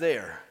true, that's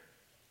there.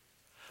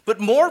 But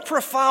more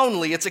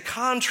profoundly, it's a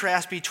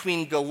contrast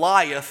between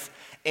Goliath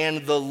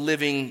and the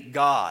living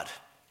God.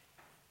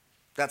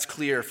 That's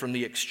clear from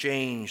the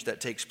exchange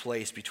that takes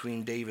place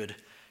between David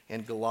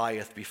and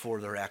Goliath before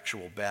their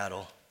actual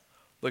battle.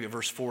 Look at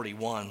verse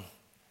 41.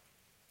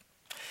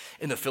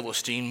 And the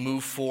Philistine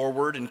moved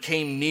forward and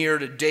came near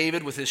to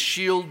David with his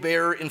shield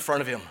bearer in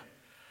front of him.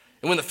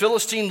 And when the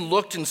Philistine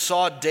looked and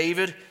saw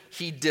David,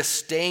 he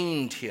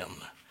disdained him,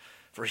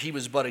 for he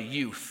was but a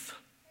youth,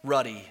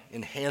 ruddy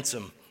and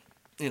handsome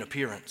in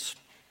appearance.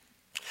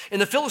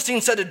 And the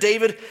Philistine said to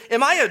David,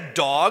 "Am I a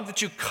dog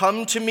that you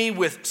come to me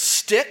with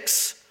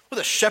sticks, with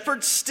a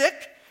shepherd's stick?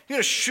 You're going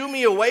to shoo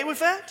me away with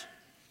that?"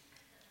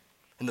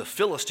 And the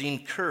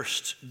Philistine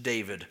cursed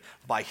David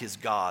by his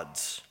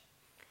gods.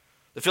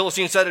 The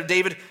Philistine said to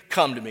David,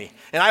 "Come to me,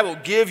 and I will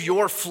give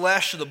your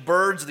flesh to the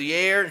birds of the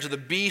air and to the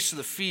beasts of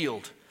the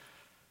field."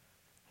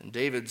 And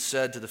David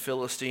said to the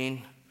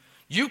Philistine,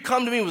 "You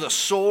come to me with a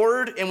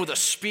sword and with a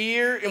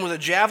spear and with a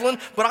javelin,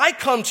 but I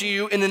come to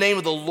you in the name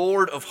of the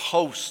Lord of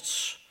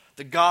hosts,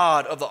 the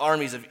God of the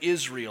armies of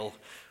Israel,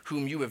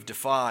 whom you have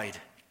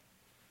defied.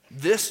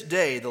 This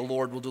day the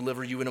Lord will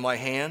deliver you into my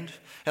hand,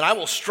 and I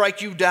will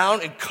strike you down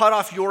and cut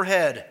off your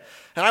head.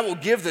 And I will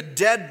give the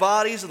dead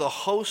bodies of the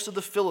host of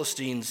the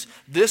Philistines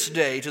this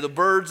day to the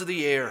birds of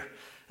the air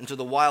and to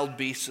the wild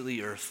beasts of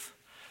the earth,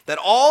 that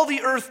all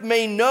the earth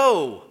may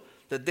know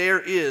that there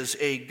is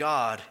a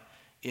God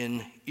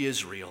in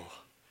Israel,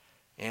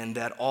 and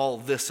that all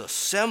this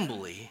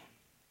assembly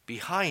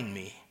behind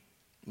me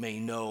may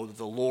know that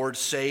the Lord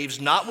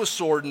saves not with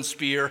sword and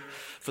spear,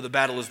 for the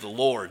battle is the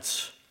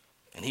Lord's,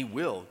 and he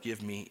will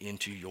give me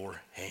into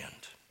your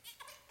hand."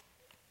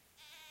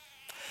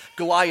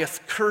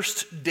 Goliath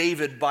cursed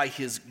David by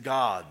his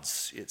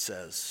gods, it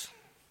says.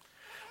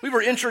 We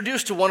were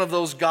introduced to one of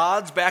those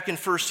gods back in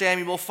 1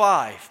 Samuel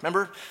 5.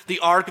 Remember, the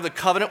Ark of the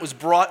Covenant was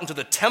brought into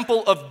the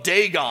temple of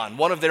Dagon,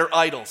 one of their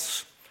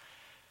idols.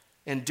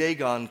 And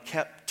Dagon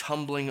kept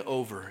tumbling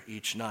over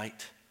each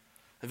night.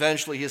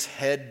 Eventually his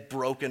head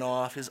broken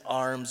off, his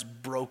arms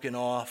broken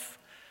off.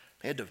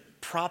 They had to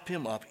prop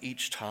him up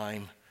each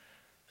time,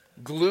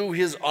 glue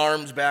his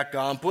arms back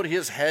on, put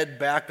his head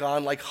back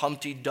on like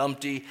Humpty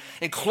Dumpty,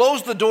 and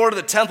close the door to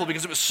the temple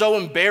because it was so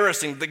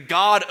embarrassing. The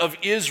God of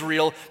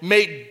Israel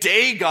made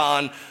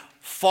Dagon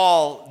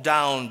fall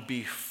down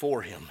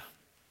before him.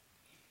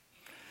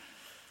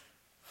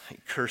 He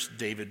cursed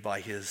David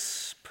by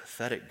his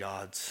pathetic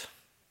gods.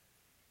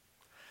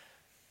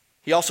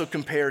 He also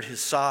compared his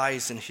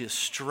size and his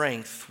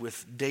strength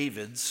with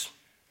David's,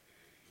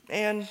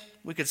 and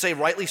we could say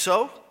rightly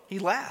so, he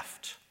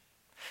laughed.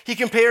 He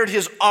compared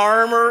his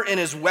armor and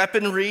his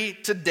weaponry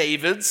to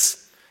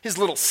David's, his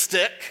little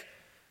stick.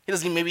 He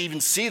doesn't maybe even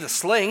see the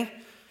sling.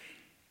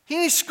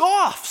 He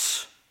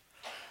scoffs.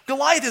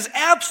 Goliath is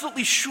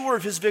absolutely sure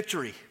of his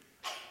victory.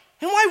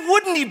 And why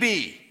wouldn't he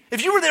be?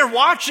 If you were there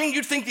watching,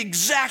 you'd think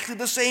exactly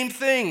the same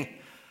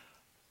thing.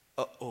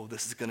 Uh-oh,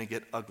 this is going to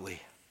get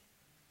ugly.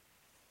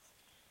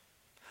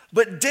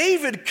 But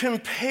David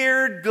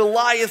compared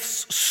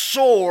Goliath's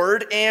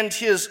sword and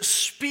his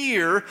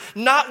spear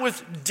not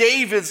with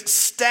David's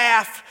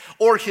staff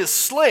or his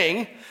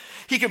sling.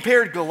 He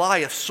compared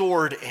Goliath's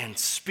sword and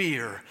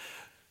spear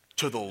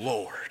to the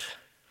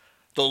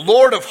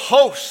Lord of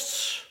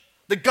hosts,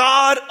 the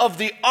God of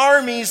the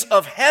armies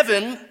of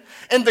heaven,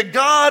 and the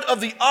God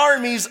of the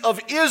armies of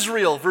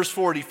Israel, verse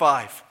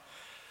 45.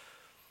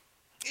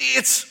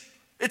 It's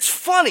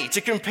funny to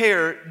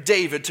compare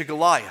David to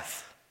Goliath.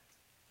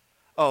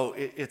 Oh,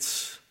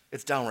 it's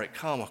downright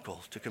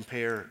comical to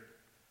compare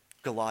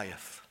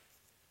Goliath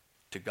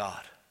to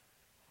God.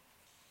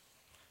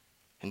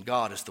 And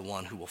God is the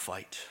one who will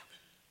fight.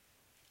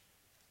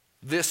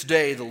 This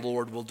day the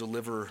Lord will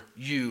deliver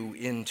you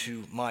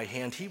into my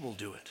hand. He will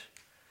do it.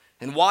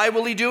 And why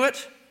will he do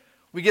it?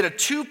 We get a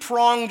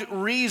two-pronged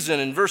reason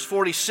in verse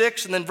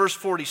 46 and then verse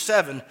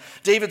 47.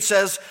 David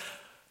says,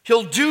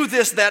 He'll do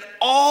this that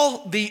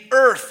all the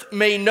earth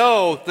may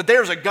know that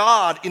there's a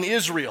God in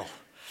Israel.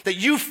 That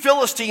you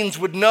Philistines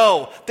would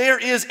know there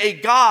is a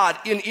God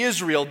in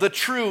Israel, the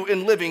true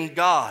and living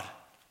God.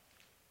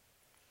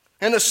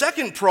 And the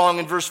second prong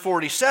in verse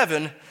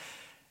 47,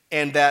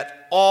 and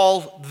that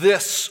all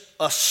this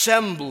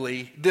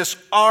assembly, this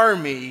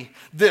army,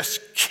 this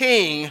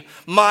king,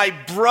 my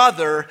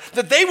brother,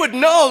 that they would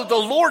know the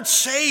Lord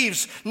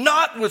saves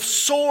not with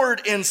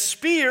sword and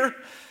spear,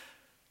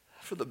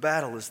 for the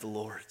battle is the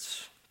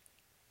Lord's.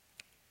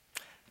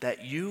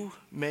 That you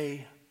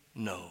may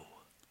know.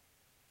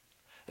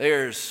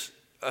 There's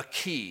a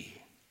key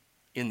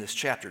in this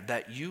chapter,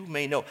 that you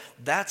may know.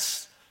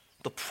 That's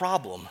the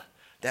problem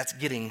that's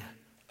getting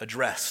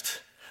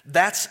addressed.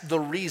 That's the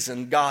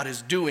reason God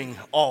is doing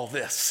all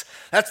this.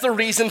 That's the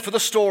reason for the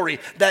story,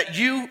 that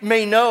you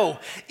may know.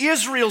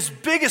 Israel's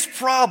biggest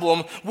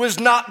problem was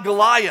not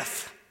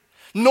Goliath,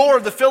 nor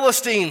the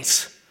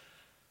Philistines.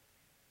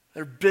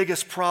 Their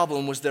biggest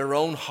problem was their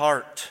own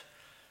heart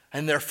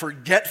and their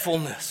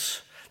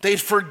forgetfulness. They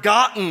had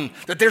forgotten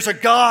that there's a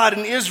God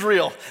in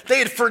Israel. They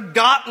had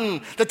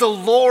forgotten that the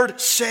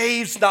Lord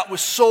saves not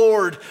with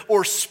sword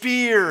or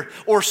spear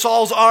or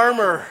Saul's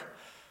armor.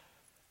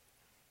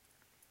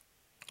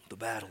 The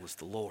battle is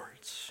the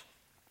Lord's.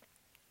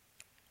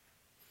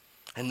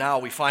 And now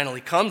we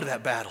finally come to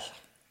that battle.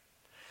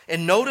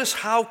 And notice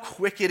how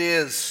quick it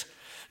is.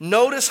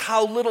 Notice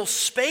how little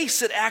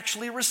space it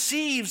actually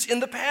receives in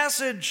the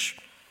passage.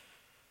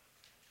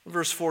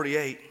 Verse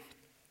 48.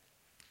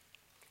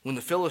 When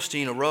the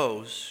Philistine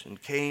arose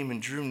and came and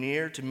drew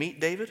near to meet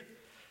David,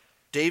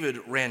 David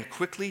ran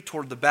quickly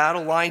toward the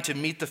battle line to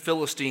meet the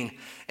Philistine.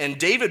 And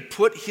David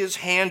put his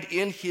hand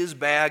in his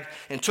bag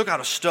and took out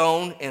a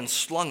stone and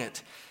slung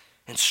it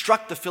and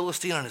struck the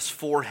Philistine on his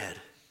forehead.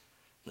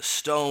 The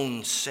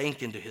stone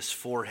sank into his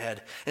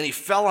forehead, and he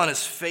fell on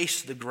his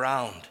face to the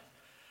ground.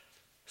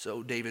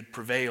 So David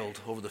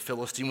prevailed over the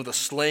Philistine with a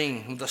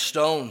sling, with a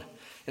stone,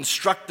 and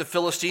struck the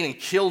Philistine and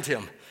killed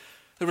him.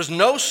 There was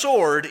no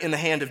sword in the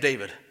hand of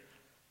David.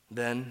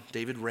 Then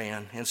David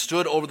ran and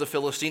stood over the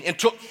Philistine and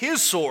took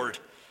his sword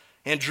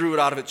and drew it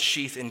out of its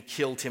sheath and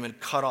killed him and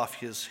cut off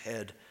his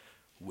head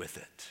with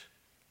it.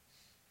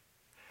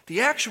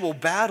 The actual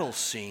battle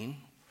scene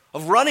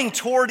of running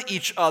toward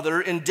each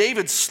other and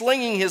David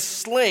slinging his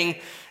sling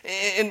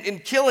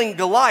and killing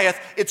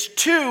Goliath, it's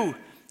 2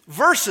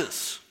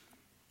 verses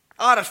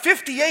out of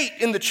 58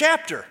 in the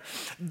chapter.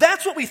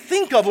 That's what we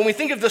think of when we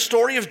think of the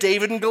story of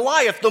David and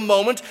Goliath, the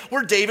moment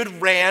where David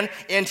ran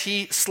and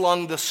he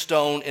slung the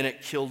stone and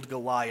it killed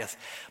Goliath.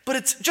 But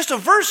it's just a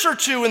verse or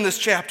 2 in this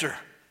chapter.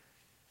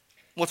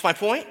 What's my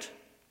point?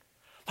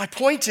 My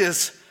point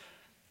is,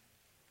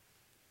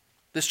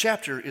 this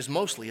chapter is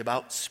mostly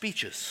about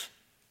speeches.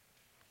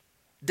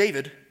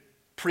 David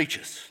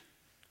preaches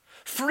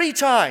 3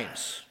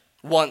 times,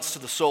 once to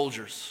the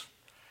soldiers,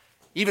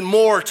 even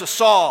more to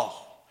Saul,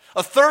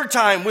 a 3rd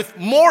time with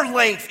more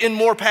length and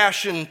more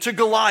passion to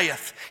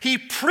Goliath. He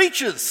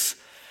preaches.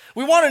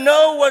 We want to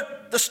know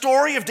what the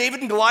story of David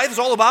and Goliath is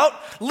all about?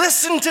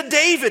 Listen to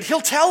David. He'll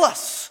tell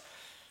us.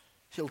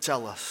 He'll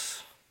tell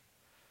us.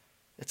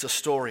 It's a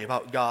story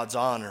about God's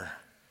honor,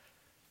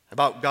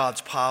 about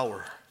God's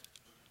power.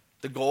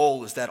 The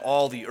goal is that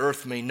all the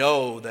earth may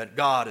know that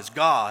God is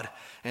God,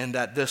 and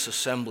that this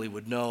assembly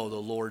would know the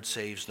Lord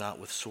saves not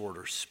with sword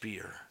or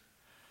spear.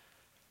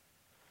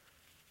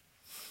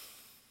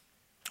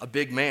 A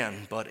big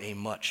man, but a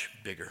much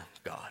bigger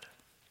God.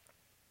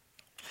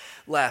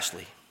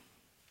 Lastly,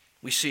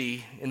 we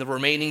see in the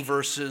remaining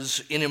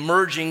verses an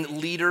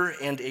emerging leader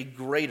and a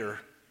greater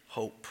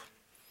hope.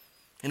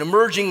 An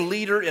emerging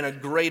leader and a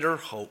greater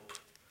hope.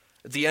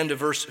 At the end of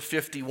verse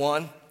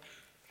 51,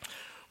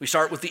 we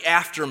start with the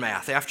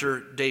aftermath after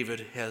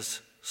David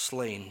has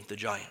slain the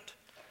giant.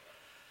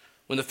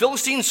 When the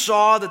Philistines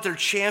saw that their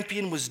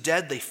champion was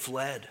dead, they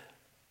fled.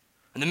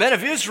 And the men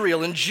of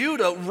Israel and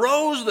Judah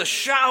rose with a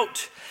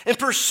shout and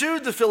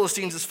pursued the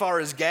Philistines as far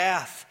as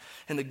Gath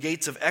and the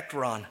gates of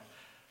Ekron,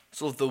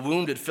 so that the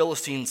wounded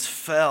Philistines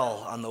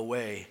fell on the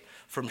way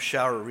from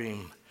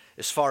Shaaraim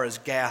as far as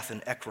Gath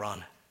and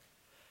Ekron.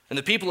 And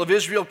the people of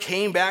Israel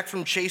came back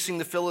from chasing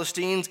the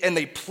Philistines, and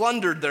they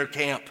plundered their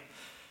camp.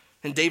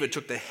 And David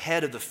took the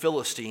head of the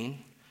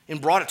Philistine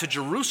and brought it to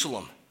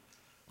Jerusalem,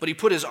 but he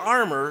put his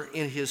armor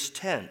in his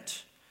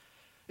tent.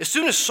 As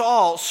soon as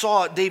Saul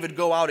saw David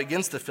go out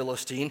against the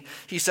Philistine,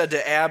 he said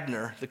to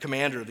Abner, the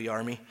commander of the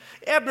army,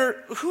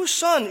 "Abner, whose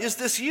son is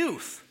this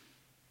youth?"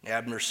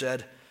 Abner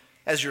said,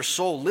 "As your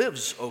soul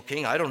lives, O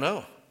king, I don't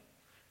know."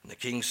 And the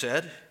king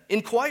said,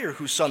 "Inquire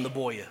whose son the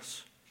boy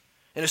is."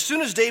 And as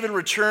soon as David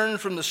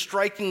returned from the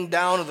striking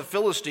down of the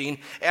Philistine,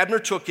 Abner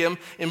took him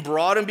and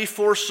brought him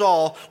before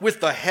Saul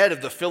with the head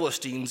of the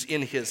Philistines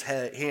in his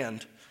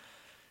hand.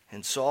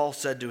 And Saul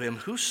said to him,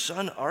 "Whose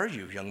son are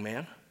you, young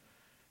man?"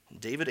 And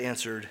David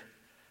answered,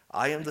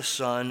 "I am the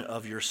son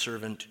of your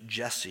servant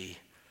Jesse,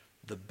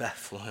 the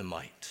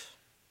Bethlehemite."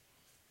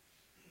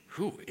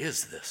 Who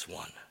is this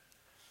one?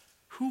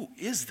 Who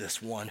is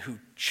this one who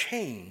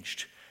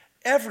changed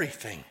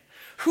everything?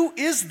 Who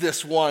is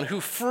this one who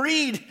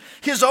freed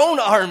his own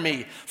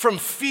army from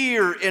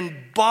fear and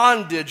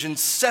bondage and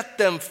set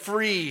them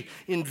free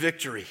in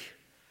victory?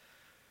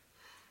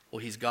 Well,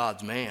 he's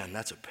God's man.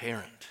 That's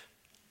apparent.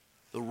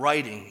 The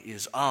writing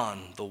is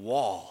on the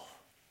wall.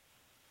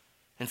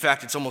 In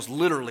fact, it's almost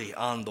literally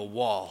on the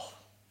wall.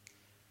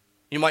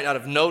 You might not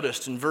have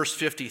noticed in verse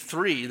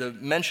 53, the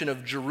mention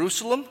of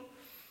Jerusalem.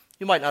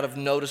 You might not have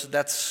noticed that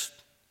that's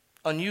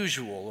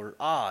unusual or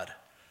odd.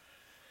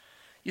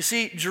 You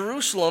see,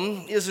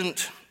 Jerusalem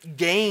isn't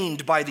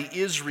gained by the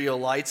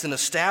Israelites and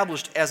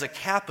established as a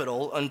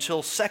capital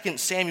until 2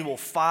 Samuel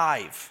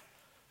 5.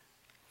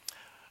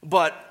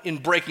 But in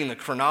breaking the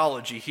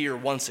chronology here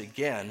once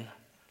again,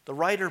 the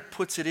writer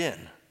puts it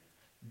in.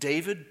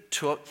 David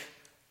took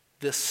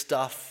this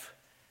stuff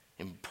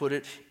and put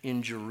it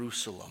in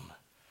Jerusalem.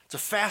 It's a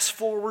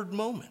fast-forward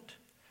moment.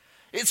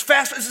 It's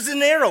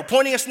an arrow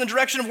pointing us in the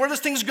direction of where this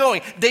thing's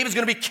going. David's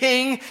going to be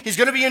king. He's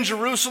going to be in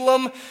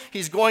Jerusalem.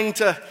 He's going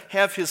to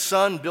have his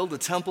son build a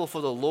temple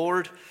for the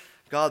Lord.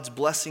 God's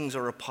blessings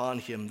are upon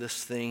him.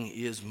 This thing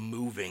is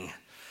moving.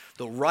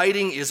 The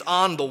writing is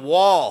on the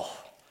wall.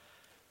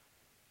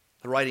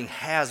 The writing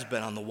has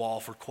been on the wall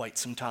for quite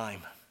some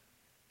time.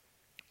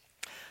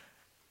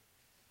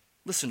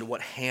 Listen to what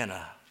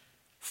Hannah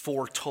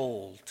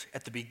foretold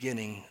at the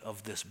beginning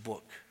of this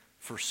book,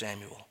 1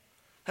 Samuel.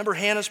 Remember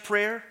Hannah's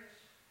prayer?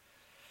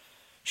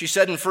 She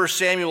said in 1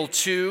 Samuel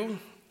 2,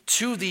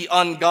 to the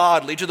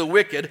ungodly, to the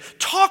wicked,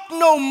 talk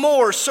no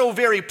more so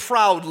very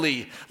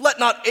proudly. Let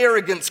not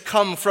arrogance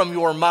come from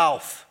your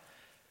mouth,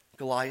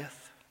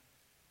 Goliath.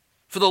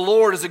 For the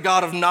Lord is a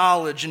God of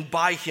knowledge, and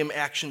by him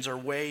actions are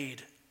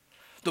weighed.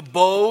 The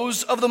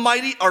bows of the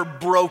mighty are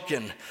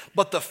broken,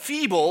 but the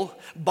feeble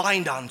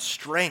bind on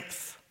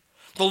strength.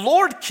 The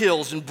Lord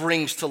kills and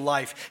brings to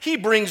life. He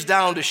brings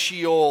down to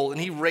Sheol, and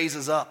he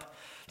raises up.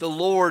 The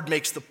Lord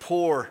makes the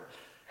poor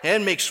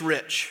and makes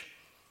rich.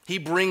 He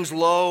brings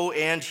low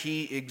and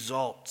he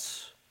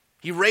exalts.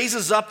 He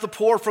raises up the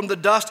poor from the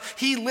dust.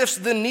 He lifts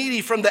the needy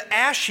from the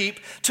ash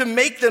heap to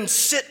make them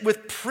sit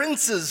with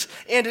princes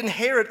and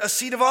inherit a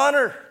seat of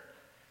honor.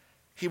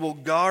 He will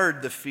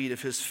guard the feet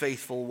of his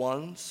faithful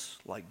ones,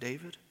 like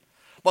David.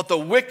 But the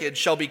wicked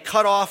shall be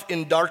cut off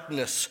in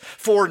darkness,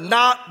 for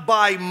not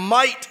by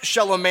might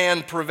shall a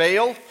man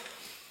prevail.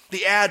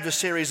 The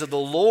adversaries of the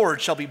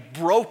Lord shall be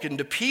broken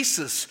to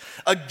pieces.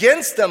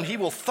 Against them he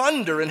will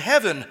thunder in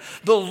heaven.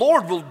 The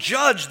Lord will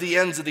judge the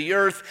ends of the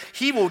earth.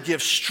 He will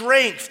give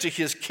strength to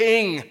his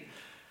king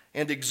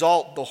and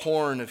exalt the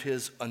horn of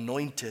his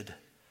anointed.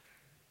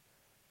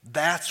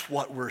 That's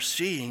what we're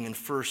seeing in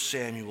 1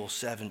 Samuel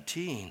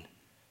 17.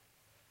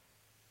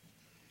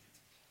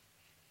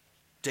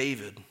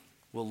 David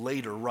will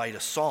later write a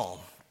psalm,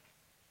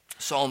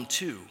 Psalm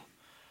 2.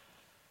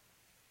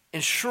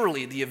 And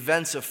surely the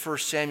events of 1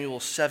 Samuel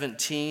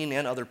 17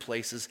 and other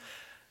places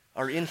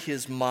are in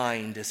his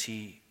mind as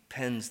he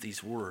pens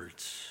these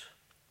words.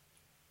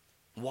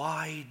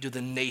 Why do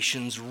the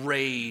nations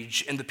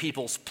rage and the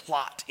peoples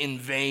plot in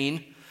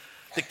vain?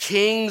 The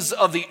kings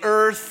of the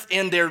earth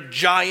and their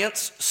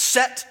giants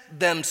set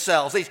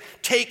themselves. They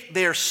take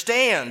their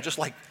stand, just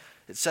like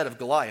it said of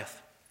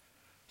Goliath.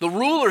 The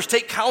rulers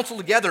take counsel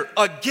together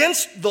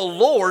against the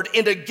Lord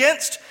and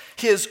against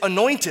his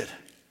anointed.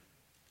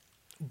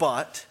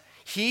 But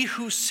he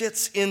who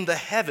sits in the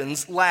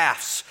heavens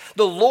laughs.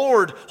 The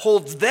Lord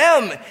holds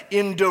them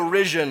in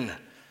derision.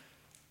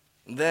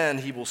 Then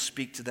he will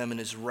speak to them in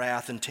his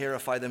wrath and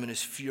terrify them in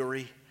his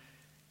fury,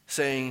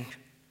 saying,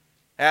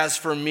 as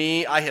for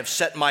me, I have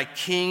set my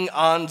king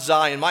on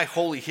Zion, my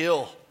holy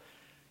hill.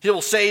 He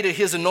will say to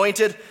his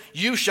anointed,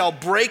 you shall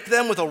break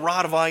them with a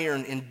rod of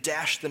iron and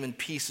dash them in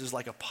pieces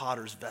like a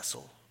potter's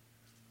vessel.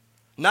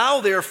 Now,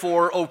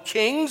 therefore, O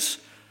kings,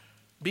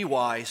 be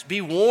wise,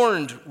 be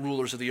warned,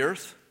 rulers of the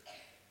earth.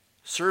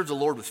 Serve the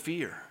Lord with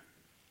fear.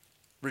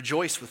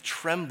 Rejoice with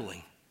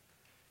trembling.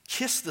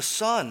 Kiss the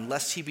Son,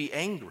 lest he be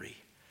angry,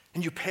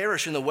 and you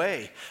perish in the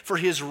way, for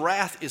his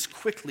wrath is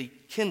quickly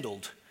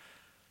kindled.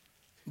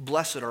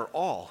 Blessed are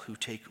all who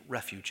take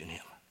refuge in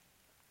him.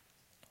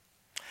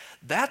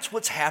 That's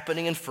what's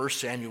happening in 1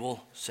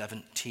 Samuel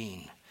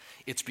 17.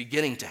 It's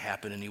beginning to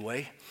happen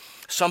anyway.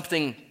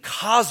 Something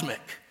cosmic.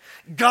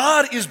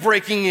 God is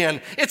breaking in.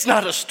 It's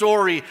not a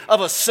story of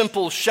a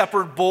simple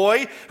shepherd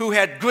boy who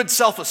had good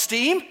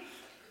self-esteem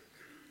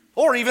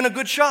or even a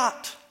good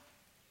shot.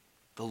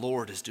 The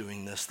Lord is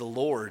doing this. The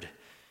Lord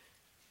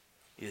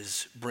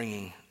is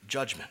bringing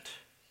judgment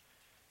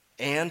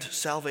and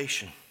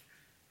salvation.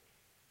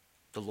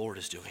 The Lord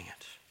is doing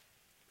it.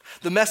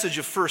 The message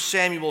of 1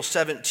 Samuel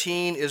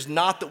 17 is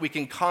not that we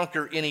can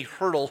conquer any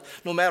hurdle,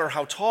 no matter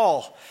how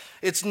tall.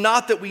 It's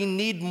not that we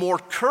need more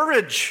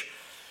courage.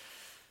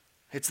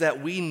 It's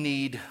that we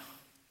need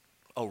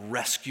a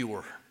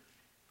rescuer.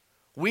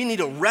 We need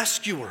a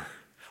rescuer.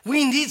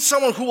 We need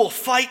someone who will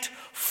fight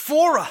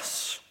for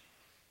us.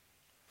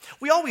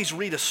 We always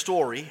read a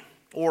story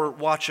or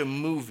watch a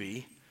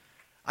movie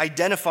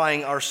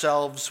identifying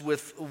ourselves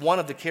with one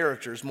of the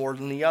characters more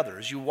than the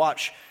others. You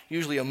watch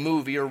usually a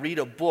movie or read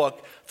a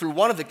book through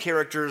one of the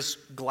characters'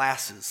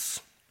 glasses.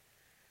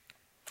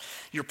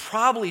 You're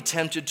probably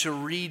tempted to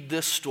read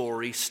this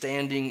story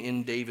standing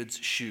in David's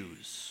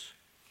shoes.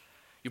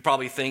 You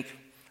probably think,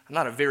 I'm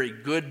not a very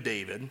good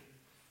David.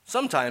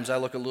 Sometimes I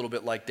look a little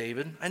bit like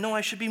David. I know I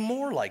should be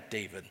more like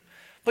David.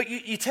 But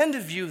you tend to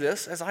view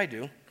this, as I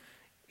do,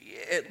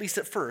 at least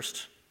at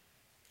first,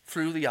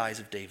 through the eyes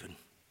of David.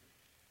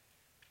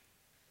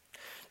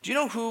 Do you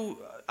know who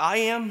I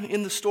am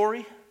in the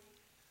story? Do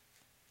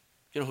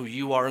you know who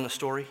you are in the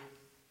story?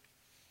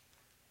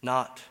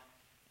 Not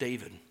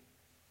David.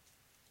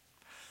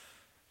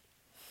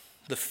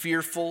 The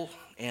fearful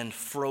and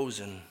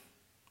frozen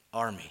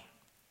army.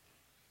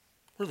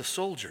 We're the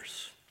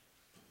soldiers.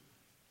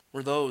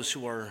 We're those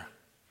who are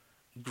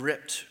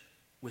gripped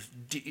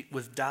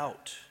with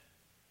doubt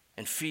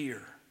and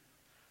fear,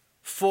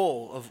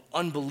 full of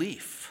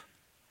unbelief.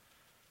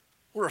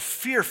 We're a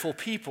fearful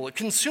people. It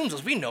consumes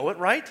us. We know it,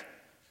 right?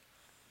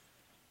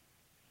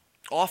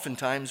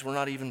 Oftentimes, we're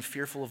not even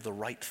fearful of the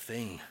right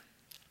thing.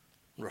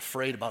 We're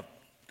afraid about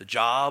the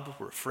job.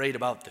 We're afraid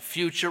about the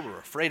future. We're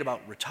afraid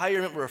about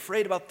retirement. We're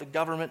afraid about the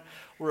government.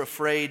 We're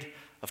afraid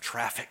of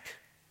traffic.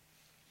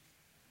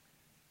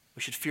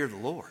 We should fear the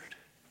Lord,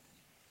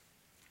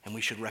 and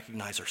we should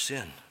recognize our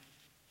sin.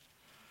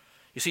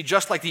 You see,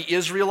 just like the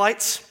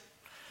Israelites,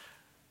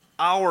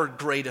 our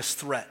greatest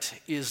threat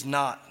is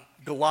not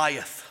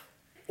Goliath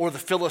or the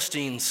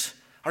Philistines.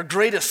 Our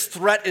greatest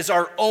threat is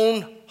our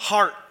own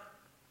heart.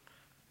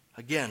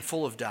 Again,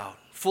 full of doubt,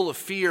 full of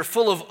fear,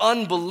 full of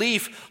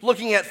unbelief,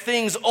 looking at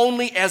things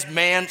only as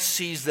man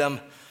sees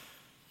them.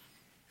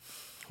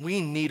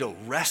 We need a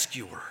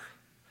rescuer.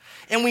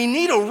 And we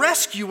need a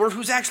rescuer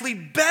who's actually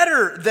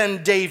better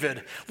than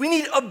David. We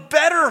need a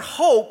better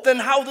hope than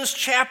how this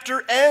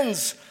chapter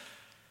ends.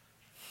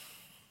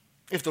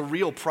 If the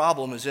real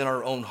problem is in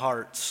our own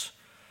hearts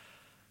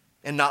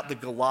and not the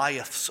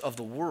Goliaths of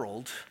the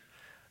world,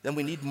 then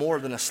we need more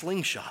than a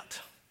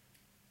slingshot.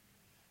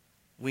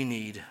 We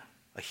need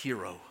a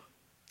hero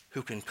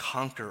who can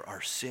conquer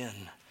our sin,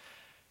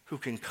 who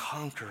can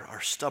conquer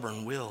our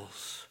stubborn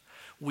wills.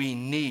 We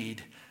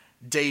need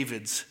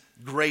David's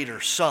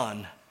greater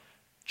son,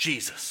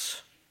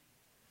 Jesus.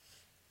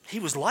 He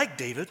was like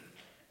David.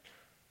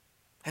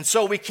 And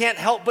so we can't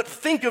help but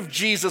think of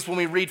Jesus when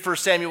we read 1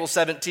 Samuel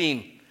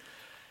 17.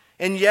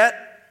 And yet,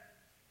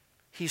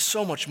 he's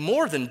so much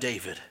more than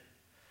David.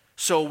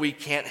 So we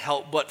can't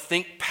help but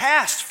think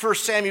past 1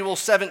 Samuel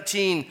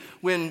 17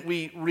 when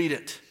we read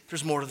it.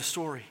 There's more to the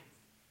story.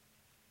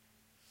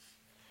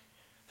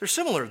 They're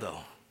similar, though.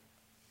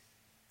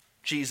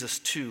 Jesus,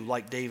 too,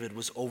 like David,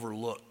 was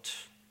overlooked,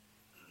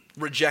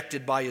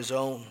 rejected by his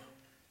own.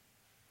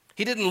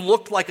 He didn't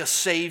look like a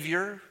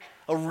savior,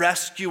 a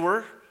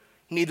rescuer.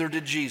 Neither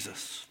did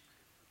Jesus.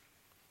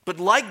 But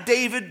like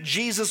David,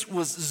 Jesus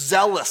was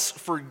zealous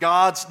for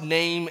God's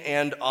name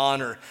and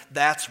honor.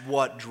 That's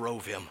what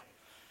drove him.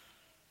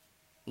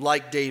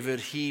 Like David,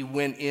 he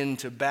went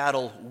into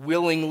battle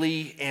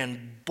willingly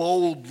and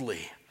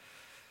boldly.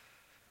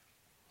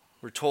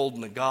 We're told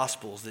in the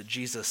Gospels that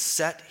Jesus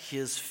set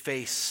his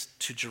face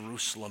to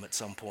Jerusalem at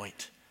some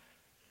point,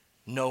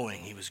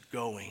 knowing he was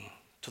going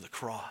to the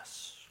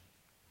cross.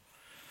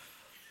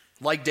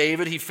 Like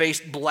David, he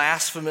faced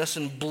blasphemous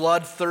and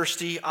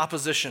bloodthirsty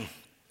opposition.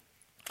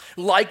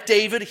 Like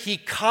David, he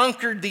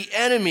conquered the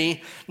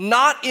enemy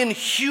not in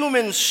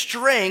human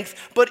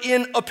strength, but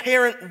in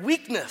apparent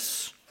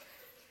weakness.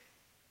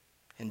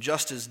 And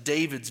just as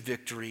David's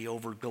victory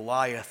over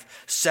Goliath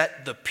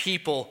set the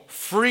people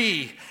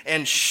free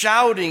and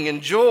shouting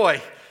in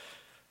joy,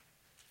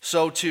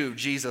 so too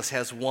Jesus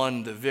has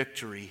won the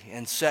victory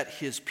and set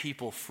his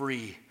people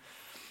free.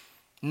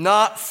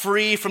 Not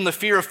free from the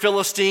fear of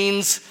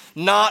Philistines,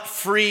 not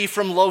free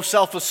from low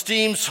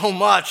self-esteem so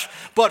much,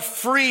 but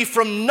free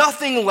from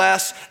nothing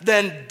less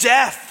than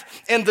death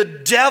and the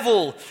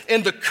devil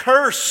and the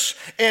curse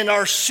and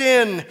our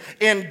sin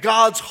and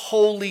God's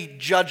holy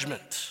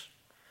judgment.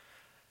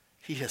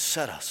 He has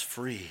set us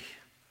free,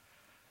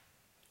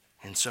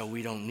 and so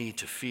we don't need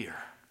to fear.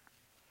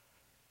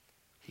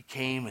 He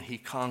came and he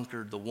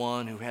conquered the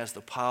one who has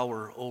the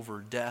power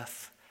over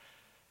death,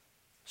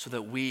 so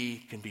that we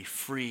can be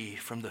free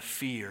from the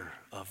fear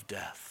of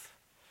death.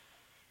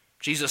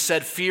 Jesus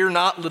said, "Fear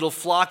not, little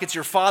flock, it's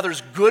your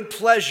Father's good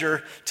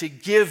pleasure to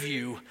give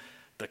you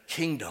the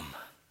kingdom."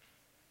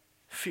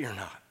 Fear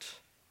not.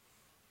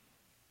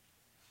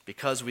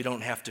 Because we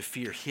don't have to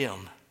fear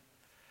him,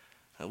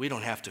 we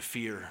don't have to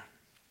fear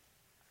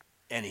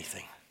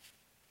anything.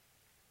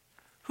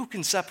 Who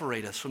can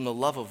separate us from the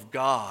love of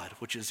God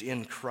which is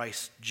in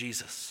Christ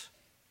Jesus?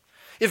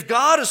 If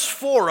God is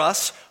for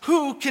us,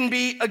 who can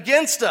be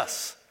against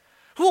us?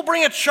 Who will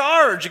bring a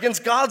charge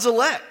against God's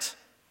elect?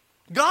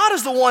 God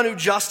is the one who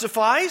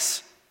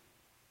justifies.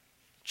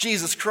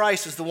 Jesus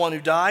Christ is the one who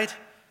died.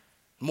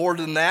 More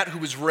than that, who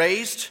was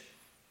raised.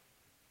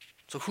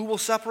 So who will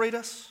separate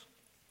us?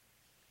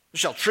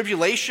 Shall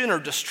tribulation or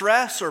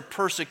distress or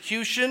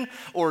persecution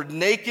or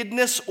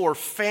nakedness or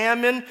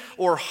famine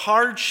or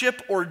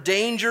hardship or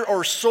danger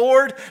or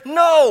sword?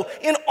 No,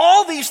 in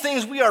all these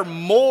things we are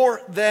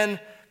more than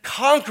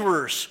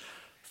conquerors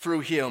through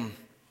him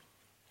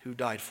who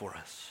died for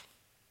us.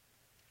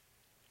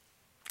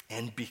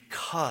 And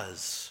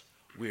because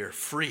we are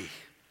free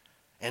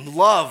and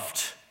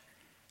loved,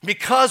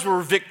 because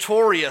we're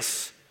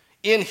victorious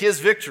in his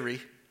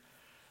victory,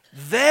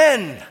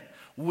 then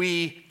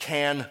we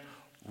can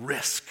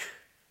risk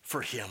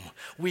for him.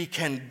 We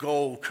can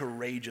go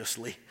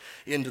courageously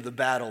into the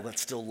battle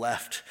that's still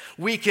left.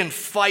 We can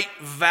fight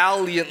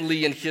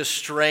valiantly in his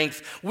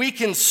strength. We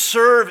can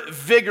serve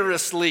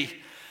vigorously.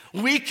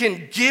 We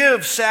can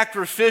give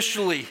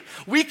sacrificially.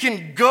 We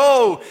can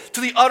go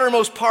to the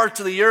uttermost parts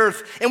of the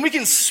earth, and we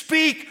can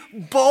speak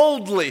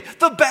boldly.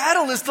 The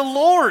battle is the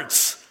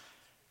Lord's.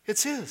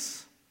 It's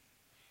his.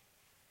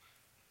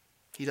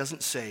 He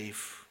doesn't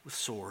save with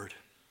sword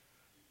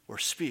or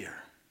spear.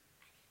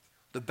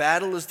 The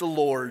battle is the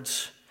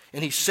Lord's,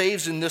 and he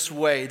saves in this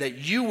way that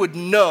you would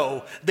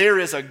know there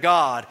is a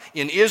God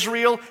in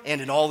Israel and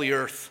in all the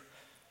earth,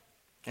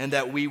 and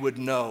that we would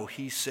know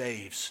he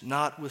saves,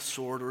 not with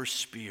sword or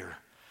spear.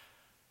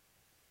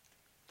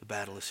 The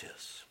battle is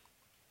his.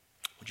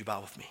 Would you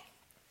bow with me?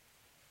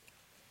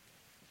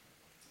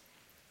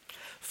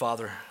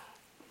 Father,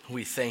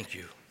 we thank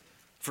you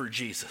for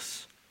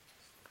Jesus.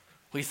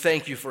 We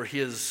thank you for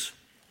his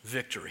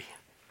victory.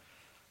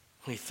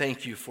 We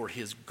thank you for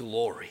his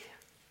glory.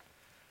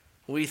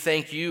 We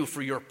thank you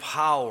for your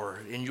power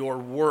in your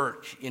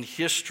work in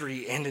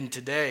history and in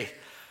today.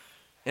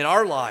 In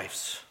our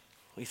lives,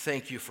 we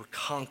thank you for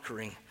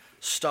conquering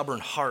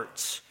stubborn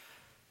hearts,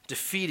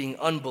 defeating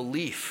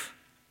unbelief,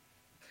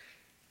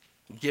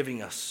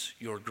 giving us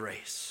your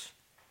grace.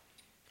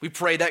 We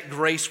pray that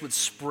grace would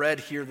spread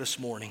here this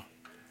morning.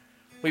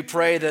 We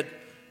pray that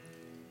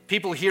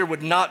people here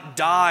would not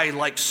die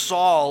like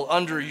Saul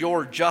under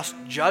your just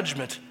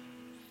judgment,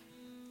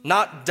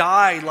 not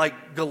die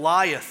like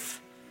Goliath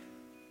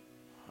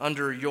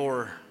under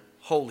your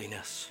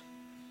holiness,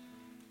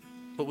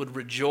 but would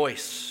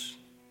rejoice,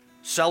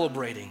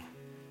 celebrating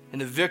in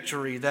the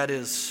victory that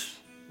is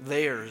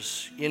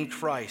theirs in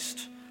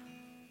Christ,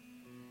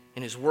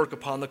 in his work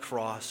upon the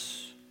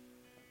cross,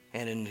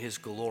 and in his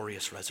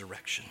glorious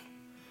resurrection.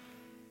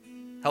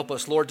 Help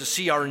us, Lord, to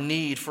see our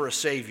need for a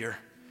Savior,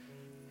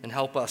 and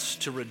help us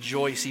to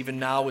rejoice even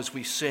now as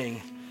we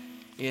sing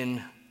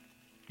in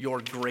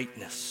your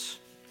greatness.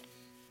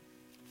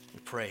 We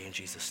pray in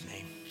Jesus'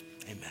 name.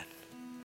 Amen.